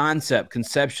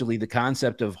 Conceptually, the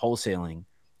concept of wholesaling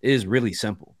is really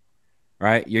simple,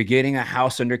 right? You're getting a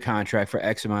house under contract for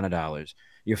X amount of dollars.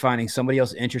 You're finding somebody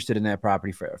else interested in that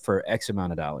property for X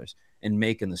amount of dollars and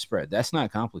making the spread. That's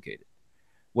not complicated.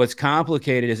 What's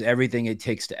complicated is everything it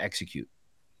takes to execute.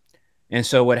 And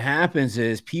so what happens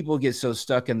is people get so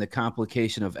stuck in the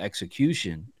complication of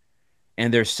execution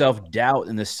and their self-doubt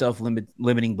and the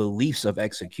self-limiting beliefs of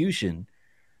execution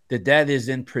that is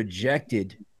then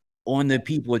projected on the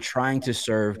people trying to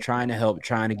serve, trying to help,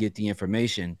 trying to get the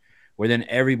information, where then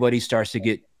everybody starts to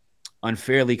get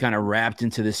unfairly kind of wrapped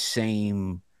into the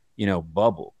same,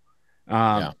 bubble.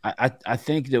 I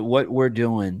think that what we're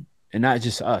doing, and not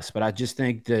just us, but I just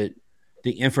think that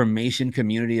the information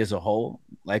community as a whole,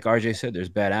 like RJ said, there's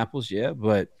bad apples, yeah,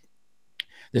 but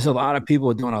there's a lot of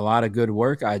people doing a lot of good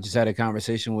work. I just had a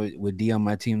conversation with D on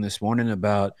my team this morning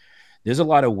about there's a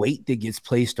lot of weight that gets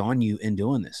placed on you in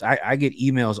doing this. I get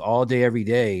emails all day, every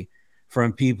day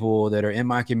from people that are in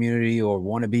my community or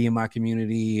want to be in my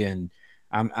community. And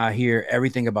I hear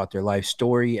everything about their life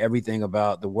story, everything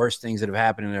about the worst things that have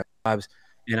happened in their lives.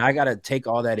 And I got to take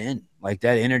all that in. Like,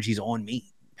 that energy's on me.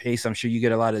 Pace, I'm sure you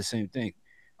get a lot of the same thing.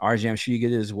 RJ, I'm sure you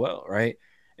get it as well, right?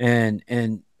 And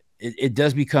it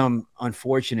does become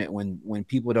unfortunate when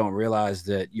people don't realize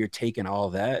that you're taking all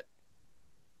that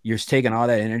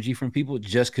energy from people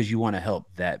just because you want to help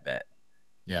that bad.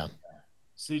 Yeah.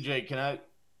 CJ,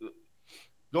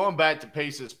 going back to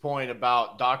Pace's point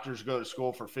about doctors go to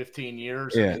school for 15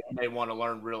 years and they want to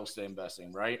learn real estate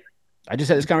investing, right? I just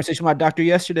had this conversation with my doctor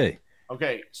yesterday.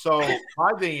 Okay. So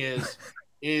my thing is,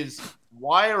 is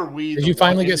why are we? Did you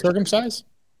finally get circumcised?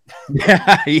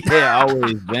 Yeah,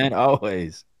 always, man,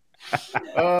 always.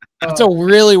 It's a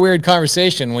really weird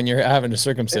conversation when you're having a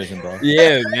circumcision, bro.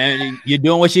 Yeah, man, you're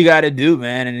doing what you got to do,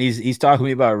 man. And he's talking to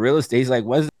me about real estate. He's like,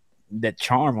 "What's that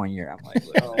charm on your?" I'm like,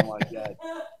 "Oh my god."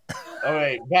 All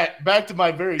right, back to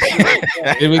my very serious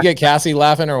point. Did we get Cassie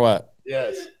laughing or what?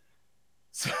 Yes.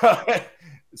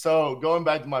 So going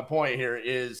back to my point here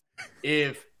is,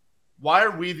 why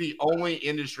are we the only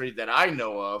industry that I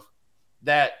know of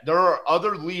that there are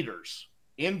other leaders,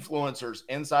 influencers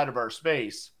inside of our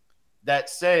space that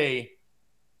say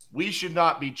we should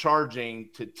not be charging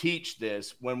to teach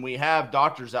this when we have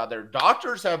doctors out there?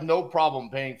 Doctors have no problem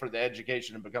paying for the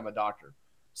education to become a doctor.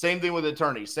 Same thing with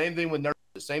attorneys, same thing with nurses,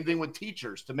 same thing with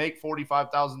teachers to make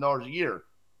 $45,000 a year.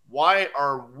 Why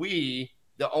are we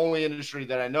the only industry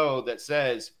that I know that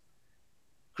says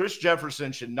Chris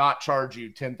Jefferson should not charge you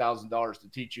 $10,000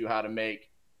 to teach you how to make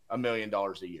 $1 million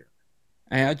a year?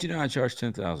 Hey, how'd you know I charge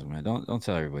 $10,000, man? Don't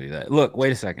tell everybody that. Look,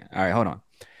 wait a second. All right, hold on.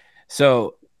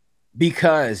 So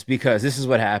because this is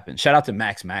what happened. Shout out to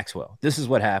Max Maxwell. This is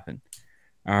what happened.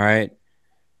 All right.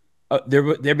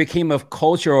 There became a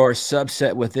culture or a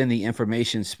subset within the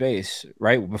information space,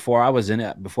 right? Before I was in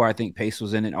it, before I think Pace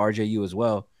was in it, RJU as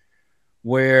well,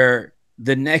 where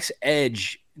the next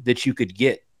edge that you could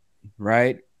get,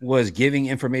 right, was giving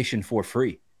information for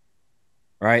free,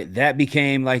 right? That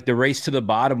became like the race to the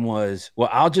bottom was, well,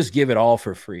 I'll just give it all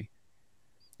for free.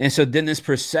 And so then this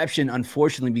perception,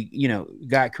 unfortunately,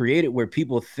 got created where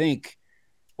people think,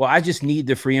 well, I just need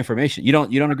the free information. You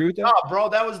don't agree with that? No, bro,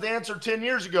 that was the answer 10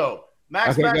 years ago.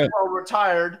 Max Maxwell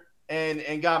retired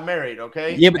and got married,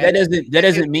 okay? Yeah, but that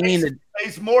doesn't mean that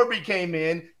Pace Morby came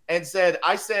in and said,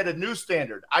 I set a new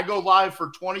standard. I go live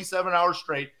for 27 hours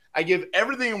straight. I give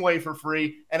everything away for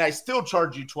free, and I still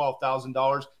charge you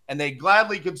 $12,000, and they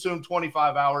gladly consume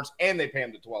 25 hours, and they pay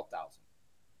him the $12,000.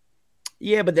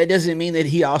 Yeah, but that doesn't mean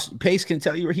that Pace can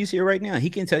tell you, he's here right now.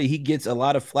 He can tell you he gets a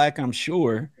lot of flack, I'm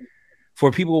sure, for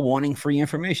people wanting free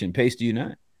information. Pace, do you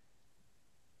not?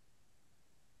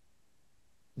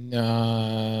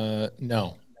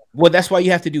 No. Well, that's why you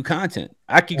have to do content.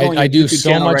 I do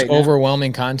so much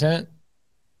overwhelming content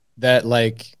that,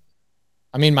 like,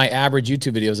 I mean, my average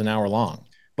YouTube video is an hour long.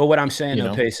 But what I'm saying,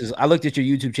 though, Pace, is I looked at your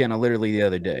YouTube channel literally the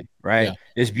other day, right? Yeah.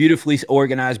 It's beautifully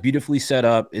organized, beautifully set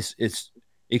up. It's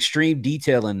extreme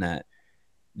detail in that.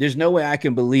 There's no way I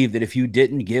can believe that if you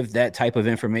didn't give that type of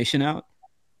information out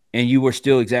and you were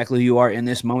still exactly who you are in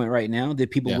this moment right now,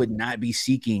 that people would not be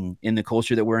seeking, in the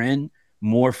culture that we're in,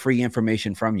 more free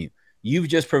information from you. You've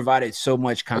just provided so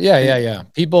much content. Yeah.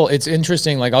 People, it's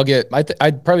interesting. Like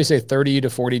I'd probably say 30 to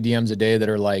 40 DMs a day that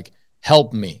are like,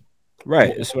 help me.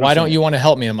 Right. Why don't you want to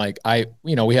help me? I'm like,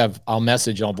 I'll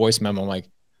message, I'll voice memo. I'm like,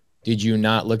 did you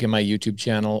not look at my YouTube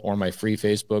channel or my free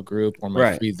Facebook group or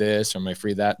my free this or my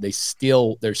free that?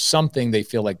 There's something they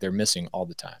feel like they're missing all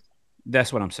the time.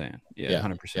 That's what I'm saying. Yeah.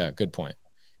 100%. Yeah. Good point.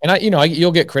 And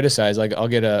you'll get criticized. Like I'll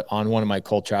get on one of my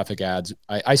cold traffic ads.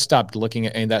 I stopped looking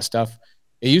at any of that stuff.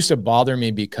 It used to bother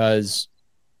me because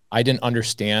I didn't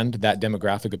understand that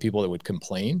demographic of people that would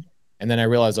complain. And then I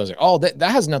realized I was like, oh, that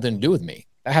has nothing to do with me.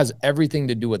 That has everything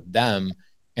to do with them.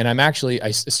 And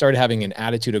I started having an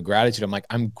attitude of gratitude. I'm like,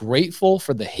 I'm grateful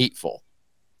for the hateful.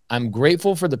 I'm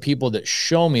grateful for the people that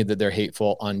show me that they're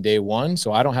hateful on day one.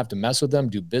 So I don't have to mess with them,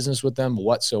 do business with them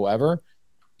whatsoever.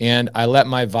 And I let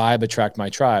my vibe attract my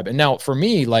tribe. And now for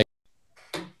me, like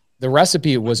the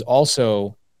recipe was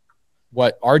also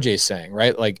what RJ's saying,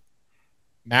 right? Like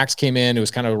Max came in, it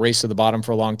was kind of a race to the bottom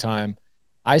for a long time.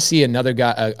 I see another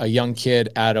guy, a young kid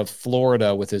out of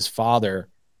Florida with his father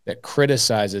that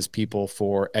criticizes people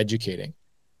for educating.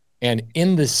 And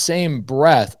in the same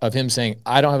breath of him saying,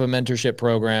 I don't have a mentorship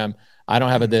program, I don't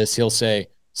have this, he'll say,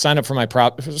 sign up for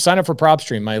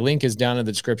PropStream. My link is down in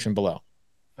the description below.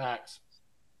 Facts.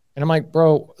 And I'm like,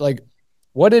 bro, like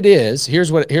what it is,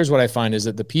 here's what I find is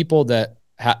that the people that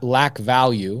lack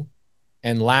value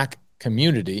and lack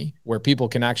community where people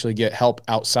can actually get help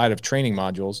outside of training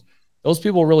modules, those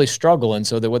people really struggle. And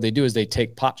so that what they do is they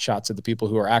take pot shots at the people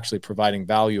who are actually providing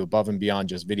value above and beyond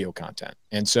just video content.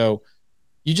 And so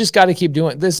you just got to keep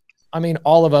doing this. I mean,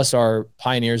 all of us are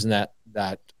pioneers in that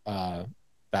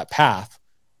path,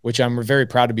 which I'm very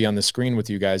proud to be on the screen with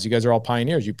you guys. You guys are all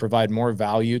pioneers. You provide more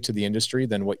value to the industry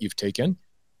than what you've taken.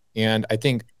 And I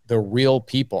think the real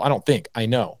people, I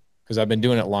know, because I've been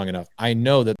doing it long enough. I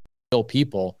know that the real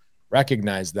people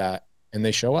recognize that and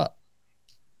they show up.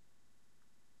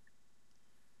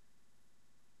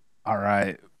 All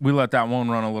right. We let that one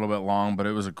run a little bit long, but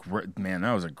it was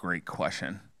that was a great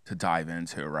question to dive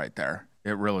into right there.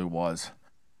 It really was.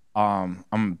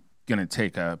 I'm going to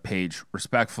take a page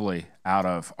respectfully out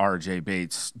of RJ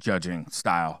Bates' judging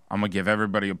style. I'm going to give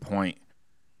everybody a point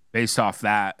based off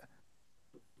that.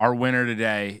 Our winner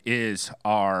today is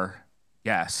our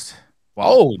guest.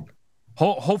 Well,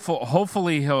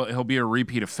 hopefully he'll be a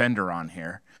repeat offender on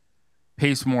here.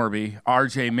 Pace Morby.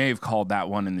 RJ may have called that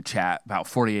one in the chat about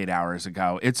 48 hours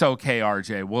ago. It's okay,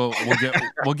 RJ.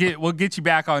 We'll get you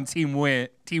back on team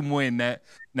win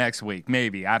next week.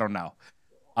 Maybe. I don't know.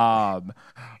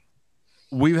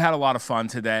 We've had a lot of fun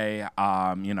today.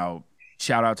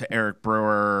 Shout out to Eric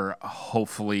Brewer.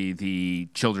 Hopefully the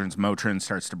Children's Motrin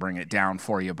starts to bring it down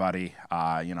for you, buddy.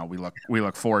 We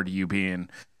look forward to you being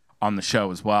on the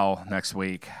show as well next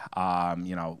week.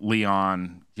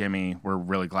 Leon, Jimmy, we're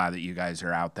really glad that you guys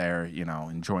are out there,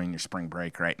 enjoying your spring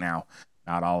break right now.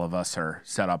 Not all of us are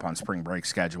set up on spring break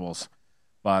schedules,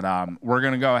 but we're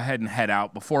going to go ahead and head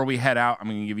out. Before we head out, I'm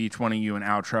going to give each one of you an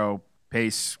outro.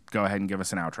 Pace, go ahead and give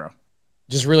us an outro.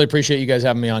 Just really appreciate you guys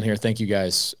having me on here. Thank you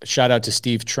guys. Shout out to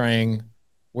Steve Trang.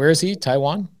 Where is he?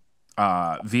 Taiwan?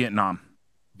 Vietnam.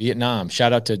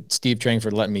 Shout out to Steve Trang for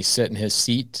letting me sit in his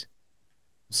seat.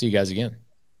 See you guys again.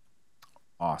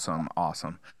 Awesome.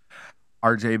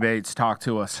 RJ Bates, talk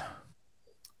to us.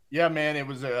 Yeah, man, it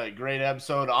was a great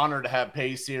episode. Honored to have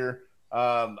Pace here.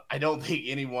 I don't think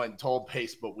anyone told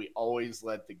Pace, but we always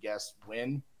let the guests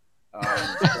win.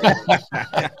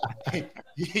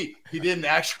 He didn't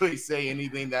actually say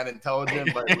anything that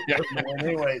intelligent, but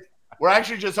anyways, we're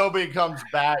actually just hoping he comes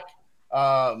back.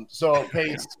 So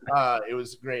Pace, it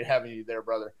was great having you there,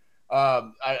 brother.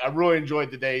 I really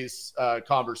enjoyed today's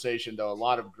conversation, though. A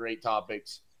lot of great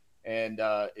topics, and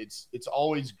it's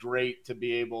always great to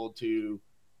be able to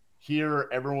hear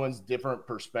everyone's different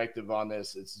perspective on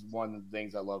this. It's one of the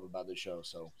things I love about this show.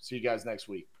 So see you guys next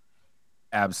week.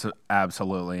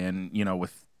 Absolutely. And,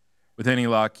 with any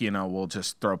luck, we'll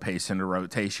just throw Pace into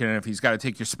rotation. If he's got to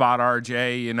take your spot,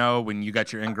 RJ, when you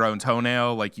got your ingrown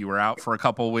toenail, like you were out for a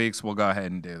couple of weeks, we'll go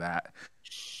ahead and do that.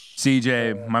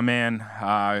 CJ, my man,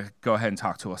 go ahead and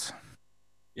talk to us.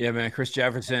 Yeah, man, Chris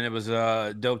Jefferson, it was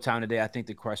a dope time today. I think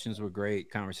the questions were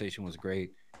great. Conversation was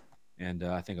great. And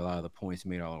I think a lot of the points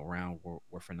made all around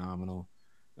were phenomenal.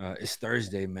 It's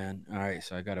Thursday, man. All right,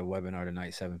 so I got a webinar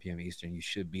tonight, 7 p.m. Eastern. You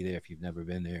should be there if you've never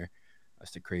been there. That's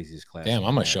the craziest class. Damn,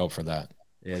 I'm going to show up for that.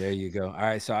 Yeah, there you go. All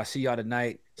right, so I'll see y'all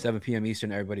tonight, 7 p.m.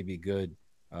 Eastern. Everybody be good.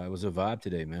 It was a vibe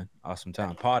today, man. Awesome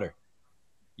time. Potter,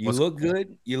 you look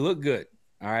good. You look good.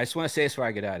 All right, I just want to say this before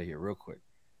I get out of here real quick.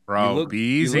 Bro, be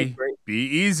easy. Be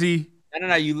easy.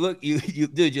 No. You look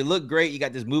great. You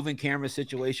got this moving camera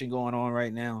situation going on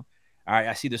right now. All right,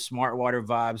 I see the smart water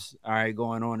vibes. All right,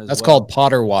 going on as That's well. called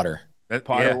Potter water.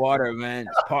 Potter water, man.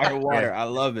 It's Potter water. Yeah. I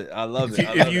love it.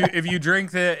 If you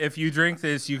drink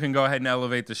this, you can go ahead and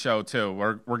elevate the show too.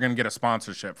 We're gonna get a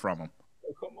sponsorship from them.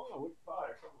 Oh, come on, with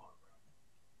Potter. Come on,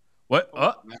 bro.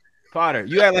 What? Potter,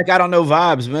 you act like I don't know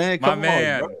vibes, man. Come My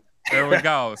man. On, bro. There we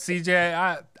go.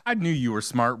 CJ, I knew you were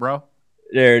smart, bro.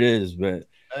 There it is, man.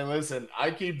 Hey, listen,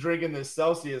 I keep drinking this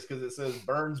Celsius because it says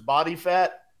burns body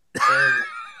fat. And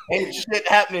ain't shit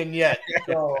happening yet.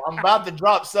 So I'm about to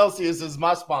drop Celsius as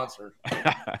my sponsor.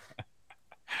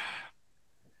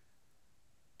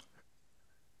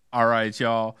 All right,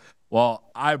 y'all. Well,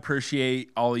 I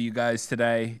appreciate all of you guys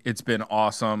today. It's been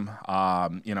awesome.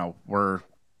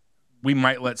 We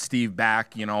might let Steve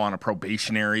back, on a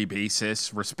probationary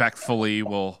basis. Respectfully,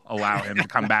 we'll allow him to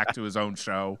come back to his own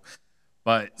show.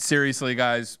 But seriously,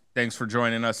 guys, thanks for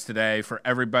joining us today. For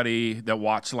everybody that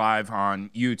watched live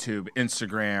on YouTube,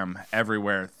 Instagram,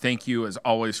 everywhere, thank you as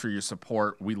always for your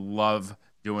support. We love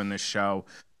doing this show.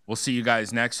 We'll see you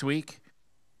guys next week.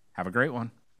 Have a great one.